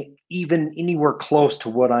anything even anywhere close to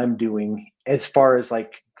what I'm doing as far as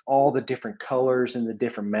like all the different colors and the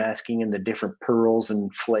different masking and the different pearls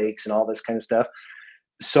and flakes and all this kind of stuff.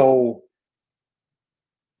 So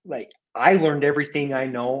like I learned everything I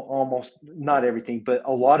know, almost not everything, but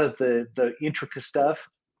a lot of the intricate stuff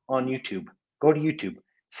on YouTube. Go to YouTube.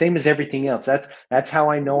 Same as everything else. That's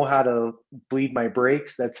how I know how to bleed my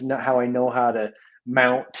brakes. That's not how I know how to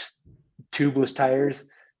mount tubeless tires.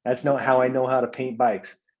 That's not how I know how to paint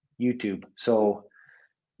bikes. YouTube. So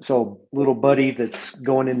little buddy that's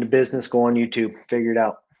going into business, go on YouTube, figure it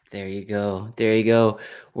out. There you go. There you go.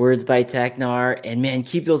 Words by Technar. And man,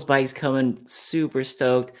 keep those bikes coming. Super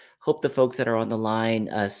stoked. Hope the folks that are on the line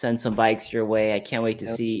send some bikes your way. I can't wait to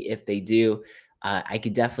see if they do. I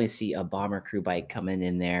could definitely see a Bomber Crew bike coming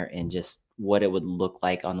in there and just what it would look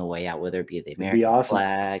like on the way out, whether it be the American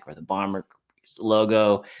flag or the Bomber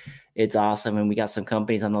logo. It's awesome. And we got some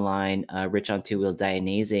companies on the line. Rich on Two Wheels,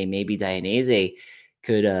 Dainese. Maybe Dainese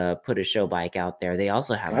could put a show bike out there. They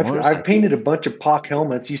also have I've painted a bunch of POC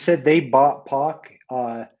helmets. You said they bought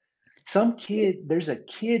POC. There's a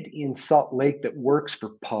kid in Salt Lake that works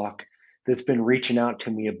for POC that's been reaching out to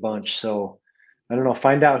me a bunch. So I don't know,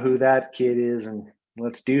 find out who that kid is and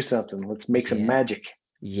let's do something. Let's make some magic.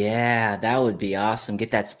 Yeah, that would be awesome.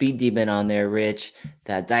 Get that Speed Demon on there, Rich.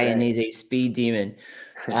 That Dainese Speed Demon.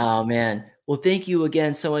 Oh, man. Well, thank you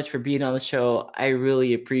again so much for being on the show. I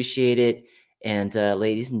really appreciate it. And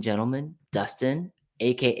ladies and gentlemen, Dustin,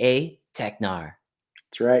 a.k.a. Technar.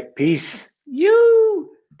 That's right. Peace.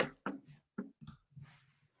 You.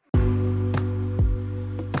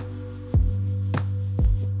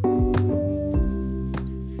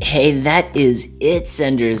 Hey, that is it,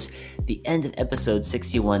 senders. The end of episode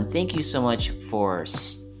 61. Thank you so much for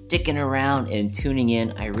sticking around and tuning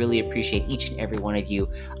in. I really appreciate each and every one of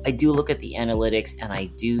you. I do look at the analytics and I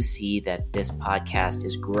do see that this podcast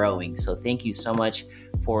is growing. So thank you so much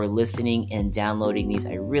for listening and downloading these.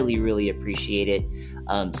 I really, really appreciate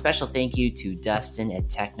it. Special thank you to Dustin at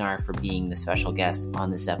Technar for being the special guest on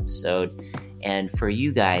this episode. And for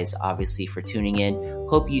you guys, obviously, for tuning in.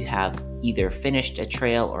 Hope you have either finished a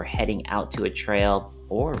trail or heading out to a trail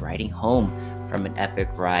or riding home from an epic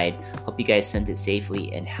ride. Hope you guys sent it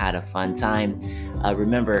safely and had a fun time.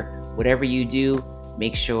 Remember, whatever you do,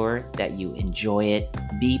 make sure that you enjoy it,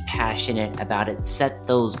 be passionate about it, set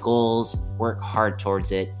those goals, work hard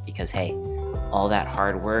towards it, because hey, all that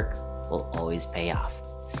hard work will always pay off.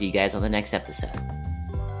 See you guys on the next episode.